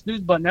 You hit that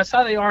snooze button. That's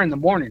how they are in the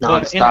morning.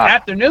 But in the Nonstop.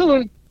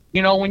 afternoon,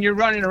 when you're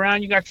running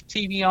around, you got your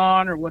TV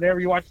on or whatever,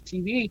 you watch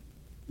TV,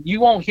 you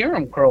won't hear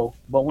them crow.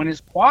 But when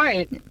it's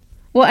quiet,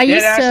 Well, I dead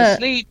used ass to.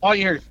 asleep, all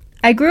you hear is,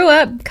 I grew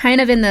up kind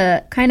of in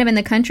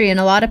the country, and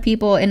a lot of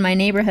people in my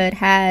neighborhood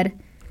had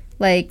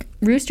like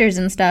roosters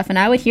and stuff, and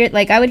I would hear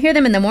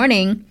them in the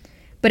morning,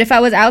 but if I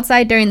was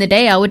outside during the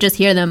day, I would just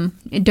hear them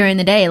during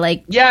the day.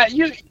 Like yeah,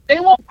 they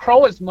won't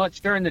crow as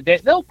much during the day.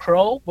 They'll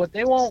crow, but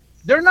they won't.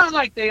 They're not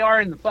like they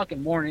are in the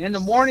fucking morning. In the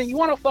morning, you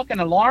want a fucking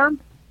alarm?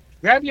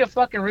 Grab you a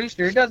fucking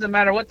rooster. It doesn't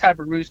matter what type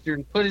of rooster,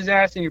 and put his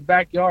ass in your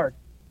backyard.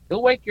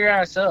 He'll wake your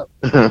ass up.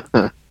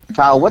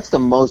 Kyle, what's the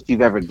most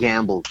you've ever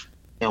gambled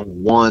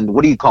and won?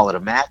 What do you call it? A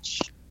match?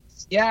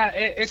 Yeah,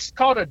 it's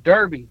called a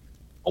derby.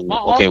 My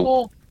Okay.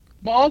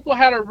 uncle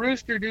had a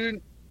rooster,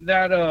 dude,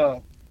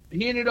 that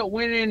he ended up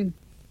winning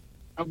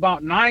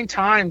about 9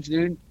 times,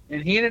 dude,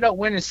 and he ended up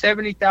winning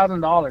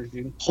 $70,000,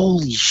 dude.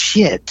 Holy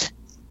shit.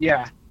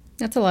 Yeah,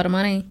 that's a lot of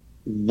money.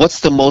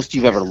 What's the most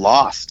you've ever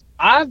lost?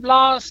 I've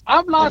lost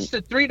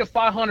to $300 to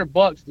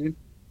 $500, dude.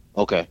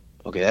 Okay,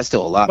 that's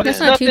still a lot, But man. it's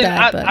not too nothing.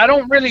 bad, but- I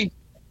don't really.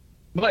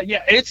 But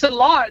yeah, it's a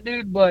lot,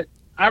 dude. But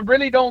I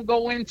really don't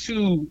go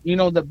into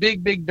the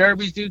big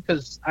derbies, dude,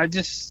 because I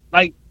just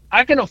like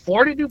I can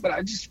afford it, dude.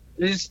 But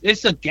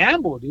it's a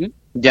gamble, dude.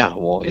 Yeah,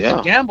 well, It's yeah.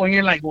 a gamble, and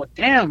you're like, well,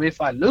 damn,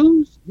 if I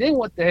lose, then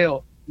what the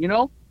hell,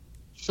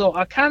 So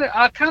I kind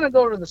of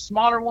go to the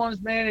smaller ones,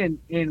 man,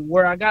 and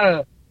where I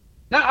got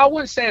I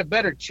wouldn't say a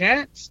better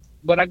chance,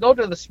 but I go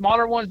to the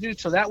smaller ones, dude.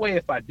 So that way,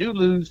 if I do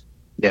lose,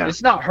 Yeah.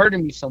 it's not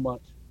hurting me so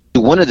much.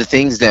 One of the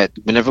things that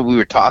whenever we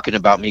were talking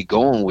about me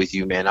going with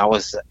you, man, I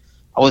was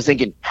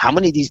thinking, how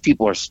many of these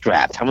people are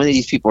strapped? How many of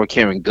these people are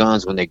carrying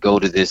guns when they go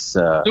to this?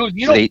 Dude,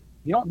 you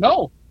don't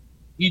know.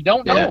 You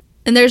don't know. Yeah.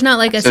 And there's not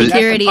like a So that's the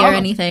security or problem.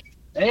 anything.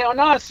 Hell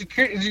no,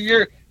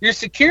 your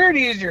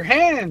security is your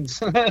hands.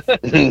 You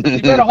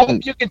better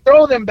hope you can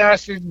throw them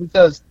bastards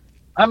because,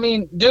 I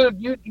mean,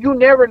 dude, you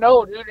never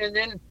know, dude.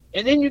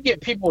 And then you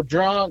get people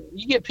drunk,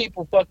 you get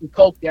people fucking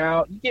coked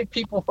out, you get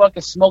people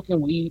fucking smoking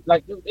weed.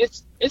 Like, dude,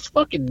 it's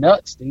fucking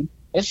nuts, dude.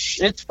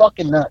 It's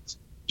fucking nuts.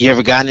 You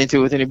ever gotten into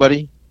it with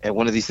anybody at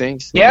one of these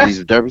things? Yeah. One of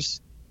these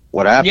derbies?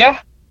 What happened?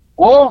 Yeah.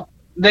 Well,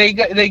 they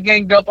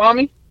ganged up on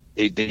me.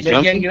 They They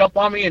jumped ganged you? up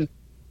on me, and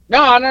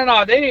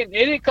No. It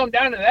didn't come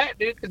down to that,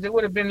 dude, because it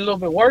would have been a little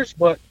bit worse.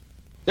 But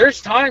there's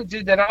times,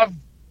 dude, that I've,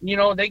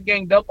 they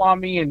ganged up on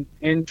me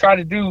and try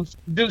to do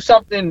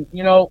something,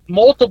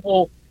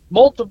 multiple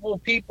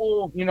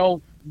people,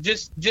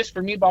 just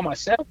for me by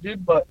myself,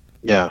 dude. But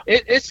yeah,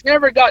 it's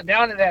never got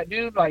down to that,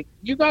 dude. Like,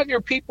 you got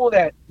your people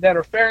that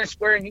are fair and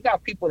square, and you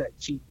got people that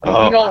cheat.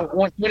 Oh.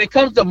 When it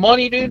comes to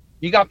money, dude,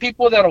 you got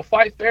people that'll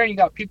fight fair, and you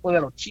got people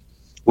that'll cheat.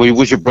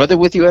 Was your brother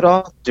with you at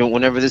all?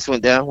 Whenever this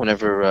went down,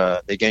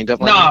 whenever they ganged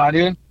up on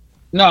you? Dude.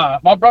 Nah,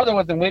 my brother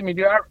wasn't with me,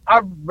 dude.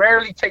 I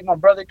rarely take my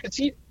brother because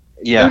he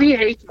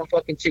hates my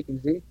fucking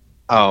chickens, dude.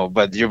 Oh,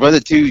 but your brother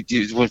too.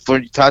 Before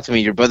you talk to me,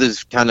 your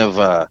brother's kind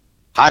of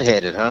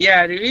hot-headed, huh?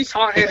 Yeah, dude, he's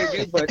hot-headed,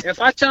 dude. But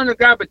if I tell him to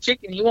grab a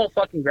chicken, he won't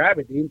fucking grab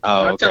it, dude.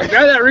 Oh, I tell him,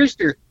 grab that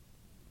rooster.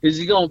 Is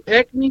he gonna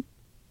peck me?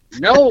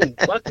 No,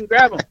 fucking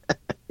grab him.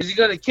 Is he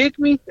gonna kick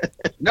me?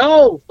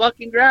 No,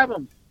 fucking grab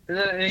him. And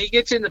then he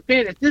gets in the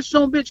pen. If this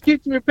son of a bitch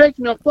kicks me or pecks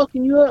me, I'm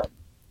fucking you up.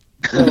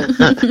 So,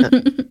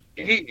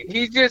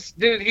 he just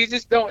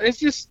don't. It's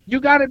just you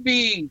gotta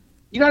be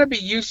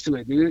used to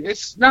it, dude.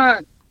 It's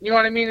not, you know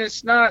what I mean?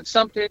 It's not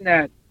something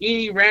that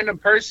any random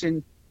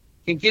person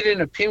can get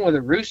in a pen with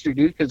a rooster,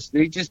 dude, because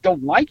they just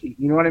don't like it.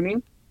 You know what I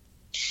mean?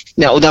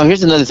 Now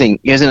here's another thing.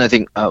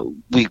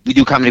 We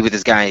do comedy with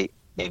this guy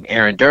named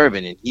Aaron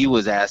Durbin, and he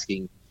was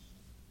asking,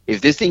 if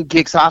this thing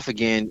kicks off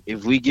again,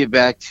 if we get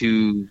back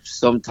to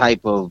some type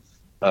of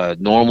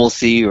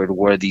normalcy, or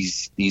where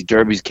these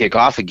derbies kick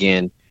off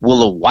again,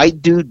 will a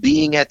white dude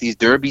being at these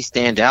derbies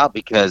stand out?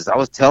 Because I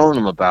was telling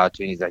him about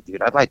you, and he's like,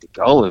 dude, I'd like to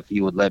go if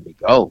you would let me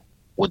go.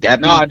 Would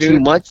that be too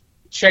much?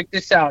 Check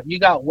this out. You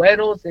got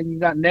Güeros and you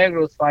got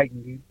Negros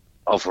fighting, dude.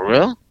 Oh, for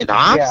real? In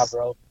Hobbs? Yeah,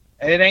 bro.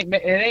 It ain't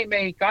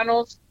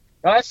Mexicanos.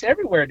 No, that's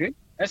everywhere, dude.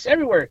 That's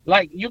everywhere.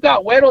 Like, you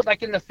got Güeros,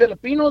 like in the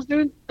Filipinos,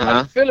 dude.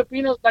 Like,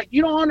 Filipinos, like,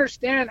 you don't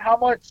understand how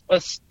much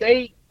a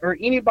state or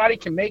anybody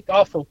can make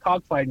off of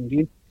cockfighting,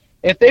 dude.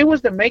 If they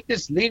was to make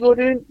this legal,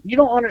 dude, you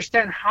don't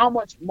understand how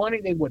much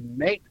money they would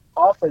make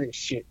off of this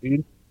shit,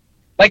 dude.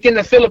 Like in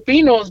the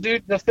Filipinos,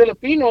 dude, that's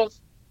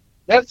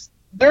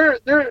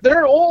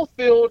their oil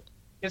field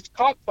is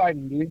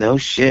cockfighting, dude. No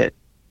shit.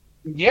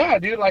 Yeah,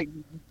 dude, like,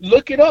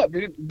 look it up,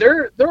 dude.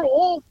 Their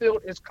oil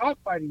field is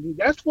cockfighting, dude.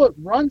 That's what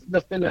runs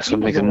the Filipinos. That's what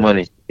makes them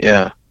money.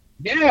 Yeah.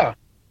 Yeah.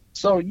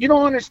 So you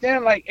don't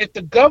understand, like, if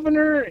the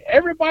governor,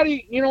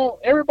 everybody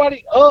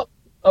up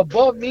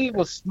above me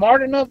was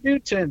smart enough,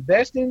 dude, to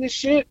invest in this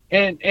shit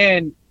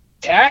and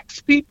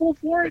tax people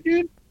for it,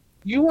 dude,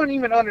 you wouldn't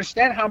even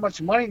understand how much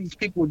money these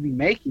people would be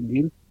making,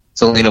 dude.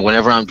 So,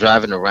 whenever I'm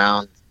driving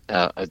around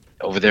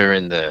over there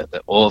in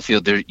the oil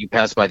field, there you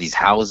pass by these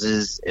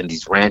houses and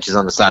these ranches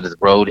on the side of the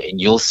road, and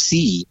you'll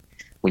see,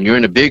 when you're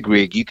in a big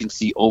rig, you can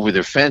see over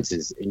their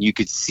fences, and you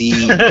could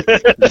see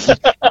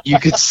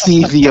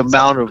the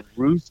amount of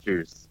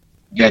roosters.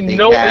 You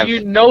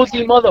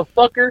nosy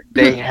motherfucker.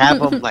 They have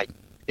them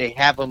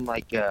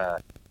like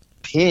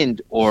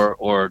pinned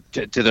or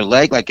to their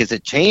leg. Like, is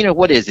it chain or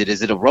what is it?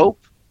 Is it a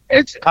rope?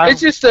 It's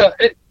just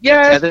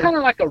it's kind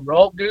of like a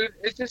rope, dude.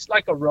 It's just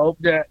like a rope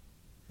that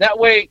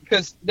way,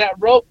 because that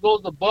rope goes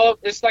above.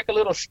 It's like a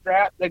little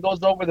strap that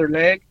goes over their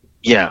leg.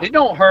 Yeah, it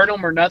don't hurt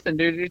them or nothing,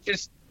 dude. It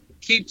just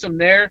keeps them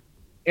there.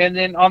 And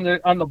then on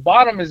the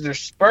bottom is their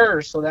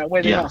spurs, so that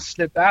way they don't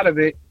slip out of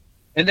it.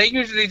 And they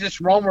usually just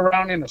roam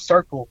around in a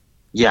circle.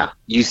 Yeah,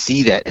 you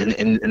see that,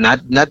 and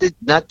not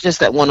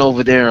just that one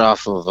over there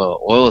off of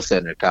Oil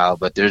Center, Kyle,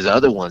 but there's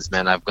other ones,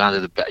 man. I've gone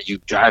to you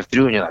drive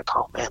through and you're like,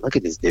 oh man, look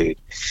at this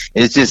dude.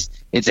 It's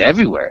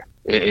everywhere.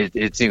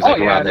 It seems like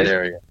around that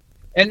area.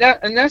 And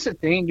that's the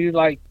thing, dude.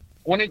 Like,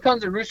 when it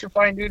comes to rooster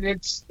fighting, dude,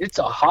 it's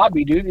a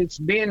hobby, dude. It's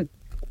been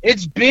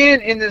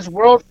in this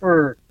world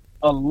for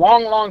a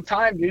long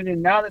time, dude.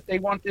 And now that they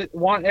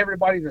want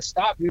everybody to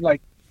stop, dude,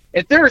 like,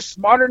 if they're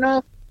smart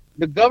enough,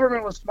 the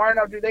government was smart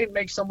enough, dude, they'd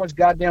make so much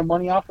goddamn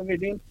money off of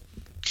it, dude.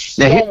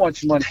 So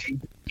much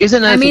money.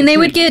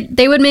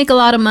 They would make a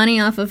lot of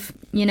money off of,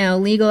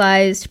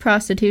 legalized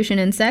prostitution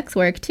and sex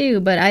work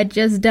too, but I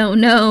just don't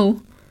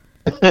know.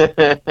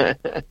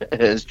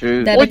 It's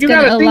true. That it's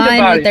going to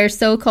align with their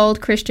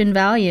so-called Christian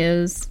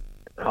values.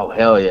 Oh,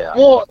 hell yeah.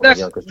 Well, that's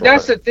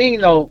the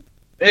thing, though.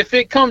 If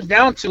it comes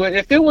down to it,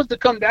 if it was to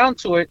come down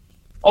to it,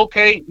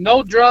 okay,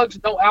 no drugs,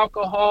 no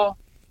alcohol,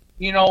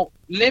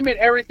 limit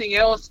everything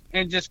else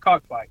and just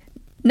cockfight.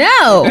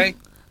 No. Okay?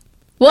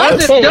 What?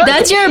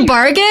 That's your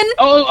bargain?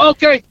 Oh,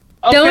 okay.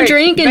 Don't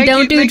drink and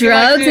don't do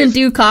drugs and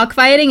do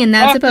cockfighting, and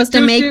that's supposed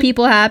to make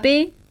people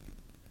happy?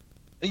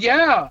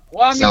 Yeah.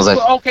 Well, I mean,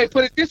 okay,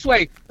 put it this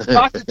way.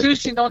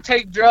 Prostitution don't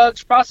take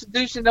drugs.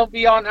 Prostitution don't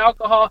be on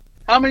alcohol.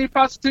 How many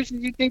prostitutions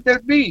do you think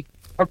there'd be?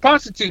 Or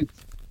prostitutes?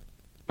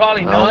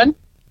 Probably none.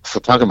 If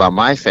we're talking about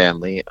my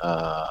family,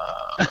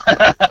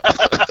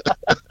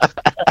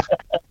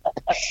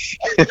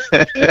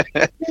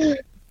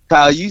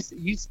 Kyle,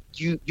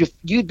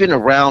 you've been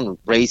around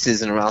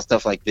races and around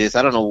stuff like this.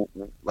 I don't know,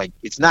 like,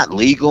 it's not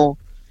legal,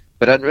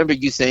 but I remember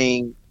you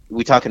saying,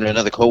 we talking to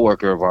another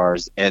coworker of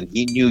ours, and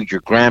he knew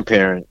your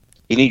grandpa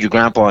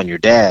and your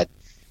dad,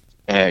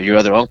 your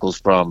other uncles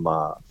from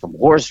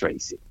horse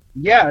racing.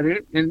 Yeah,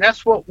 dude, and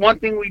that's what one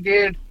thing we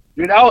did.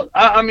 Dude,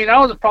 I mean, I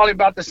was probably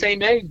about the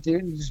same age,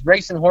 dude, just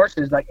racing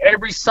horses. Like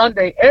every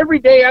Sunday, every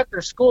day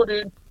after school,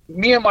 dude,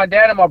 me and my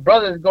dad and my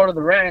brother would go to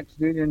the ranch,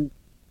 dude, and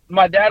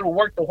my dad would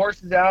work the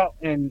horses out,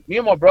 and me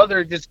and my brother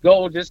would just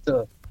go just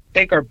to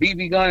take our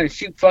BB gun and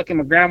shoot fucking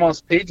my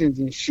grandma's pigeons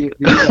and shit,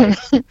 dude.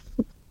 Like,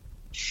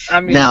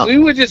 I mean, we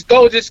would just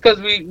go just because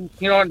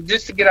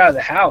just to get out of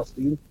the house,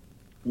 dude.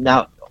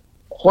 Now,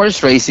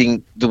 horse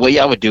racing, the way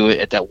I would do it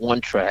at that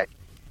one track,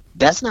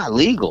 that's not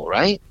legal,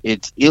 right?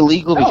 It's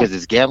illegal because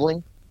it's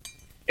gambling?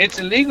 It's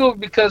illegal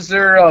because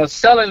they're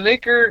selling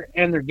liquor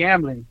and they're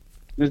gambling.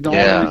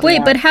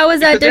 Wait, but how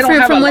is that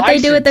different from what they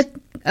do at the...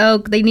 Oh,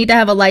 they need to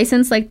have a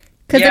license? Like,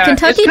 because the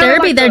Kentucky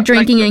Derby, like they're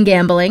drinking and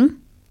gambling.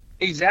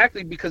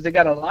 Exactly, because they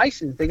got a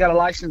license. They got a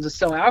license to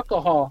sell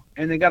alcohol,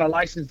 and they got a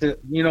license to,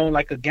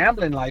 like a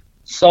gambling license.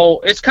 So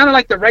it's kind of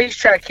like the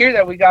racetrack here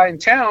that we got in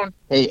town.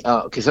 Hey,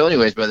 okay, so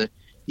anyways, brother.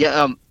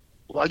 Yeah,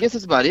 well, I guess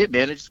that's about it,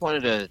 man. I just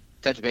wanted to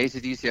touch base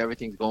with you, see how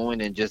everything's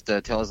going, and just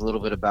tell us a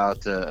little bit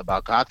about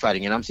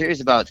cockfighting. And I'm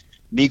serious about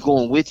me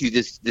going with you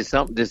this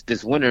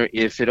winter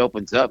if it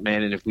opens up,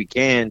 man. And if we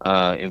can,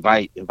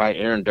 invite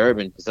Aaron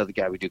Durbin, this other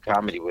guy we do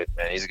comedy with,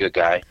 man. He's a good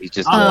guy. He's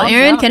just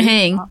Aaron can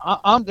hang.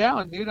 I'm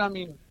down, dude. I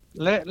mean,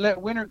 let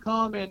winter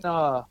come and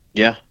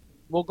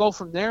we'll go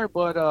from there.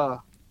 But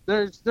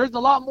there's a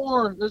lot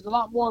more. There's a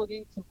lot more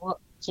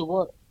to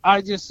what I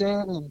just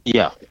said, and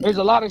there's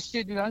a lot of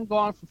shit, dude. I can go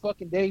on for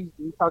fucking days,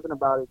 dude, talking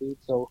about it, dude.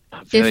 So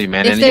if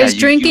there's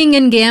drinking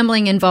and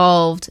gambling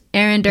involved,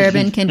 Aaron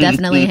Durbin can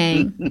definitely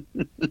hang.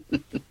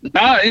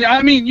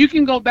 I mean, you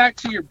can go back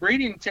to your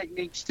breeding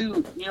techniques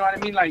too. You know what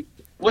I mean? Like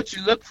what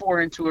you look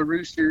for into a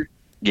rooster.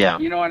 Yeah.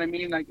 You know what I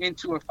mean? Like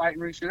into a fighting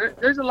rooster.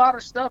 There's a lot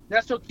of stuff.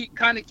 That's what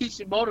kind of keeps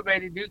you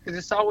motivated, dude. Because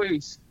it's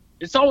always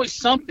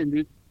something,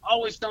 dude.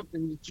 Always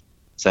something.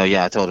 So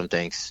yeah, I told him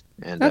thanks,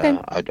 and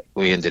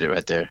we ended it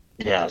right there.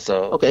 Yeah.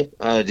 So okay.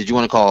 Did you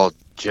want to call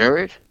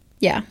Jared?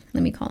 Yeah.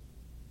 Let me call him.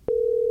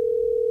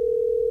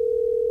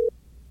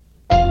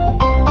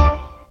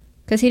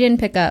 Because he didn't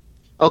pick up.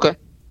 Okay.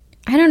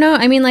 I don't know.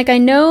 I mean, like, I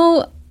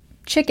know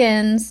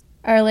chickens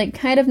are like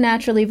kind of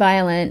naturally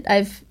violent.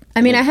 I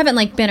haven't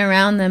like been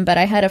around them, but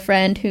I had a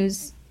friend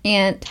whose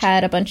aunt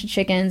had a bunch of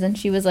chickens, and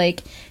she was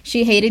like,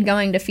 she hated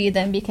going to feed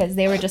them because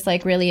they were just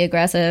like really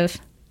aggressive.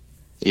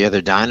 Yeah,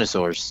 they're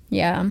dinosaurs.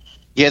 Yeah.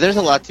 Yeah, there's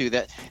a lot to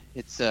that.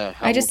 It's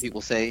how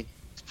people say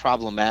it's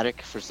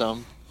problematic for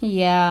some.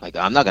 Yeah. Like,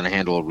 I'm not gonna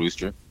handle a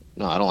rooster.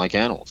 No, I don't like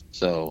animals.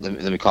 So let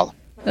me call him.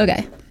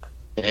 Okay.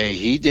 Hey,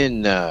 he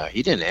didn't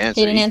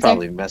answer. He's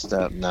probably messed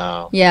up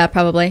now. Yeah,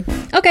 probably.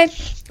 Okay.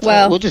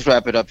 Well, we'll just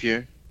wrap it up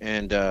here.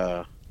 And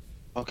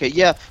okay,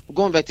 yeah,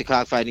 going back to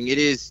cockfighting, it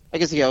is. I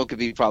guess it could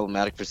be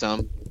problematic for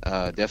some.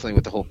 Definitely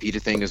with the whole PETA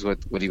thing is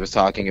what he was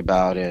talking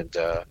about, and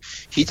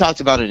he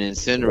talked about an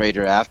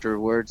incinerator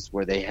afterwards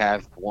where they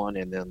have one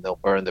and then they'll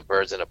burn the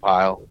birds in a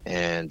pile.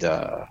 And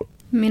I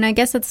mean, I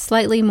guess it's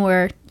slightly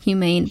more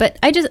humane, but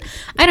I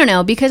don't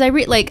know, because I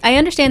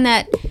understand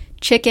that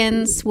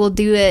chickens will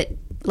do it.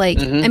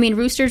 Like, I mean,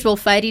 roosters will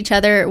fight each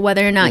other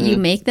whether or not you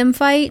make them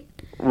fight.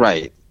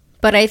 Right.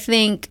 But I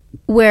think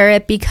where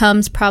it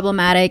becomes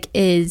problematic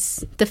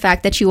is the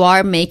fact that you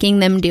are making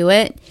them do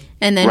it,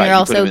 and then you're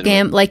also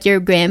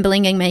you're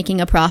gambling and making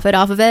a profit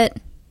off of it.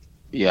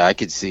 Yeah, I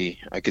could see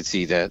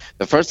that.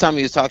 The first time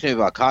he was talking to me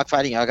about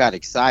cockfighting, I got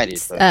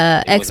excited.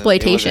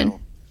 Exploitation.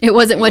 It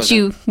wasn't what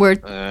you were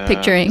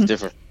picturing.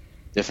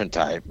 Different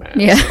type, man.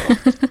 Yeah.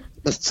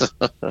 So.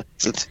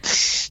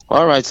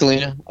 All right,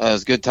 Selena. It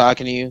was good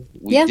talking to you.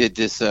 We did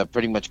this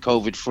pretty much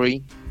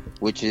COVID-free,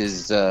 which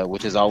is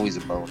always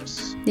a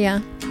bonus.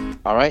 Yeah.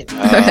 All right.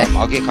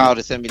 I'll get Kyle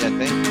to send me that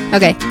thing.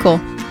 Okay, cool.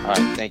 All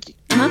right, thank you.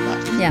 Bye.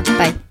 Yeah,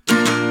 bye.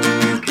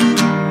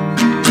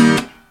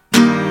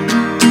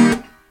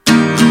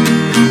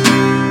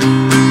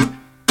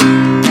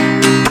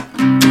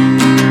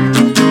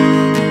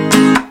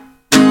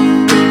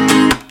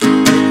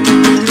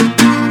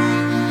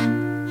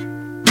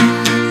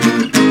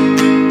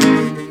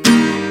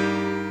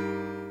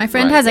 My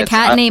friend has a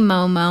cat named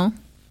Momo.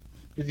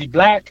 Is he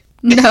black?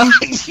 No.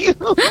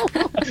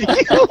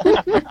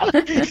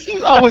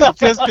 I was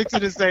just fixing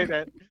to say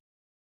that.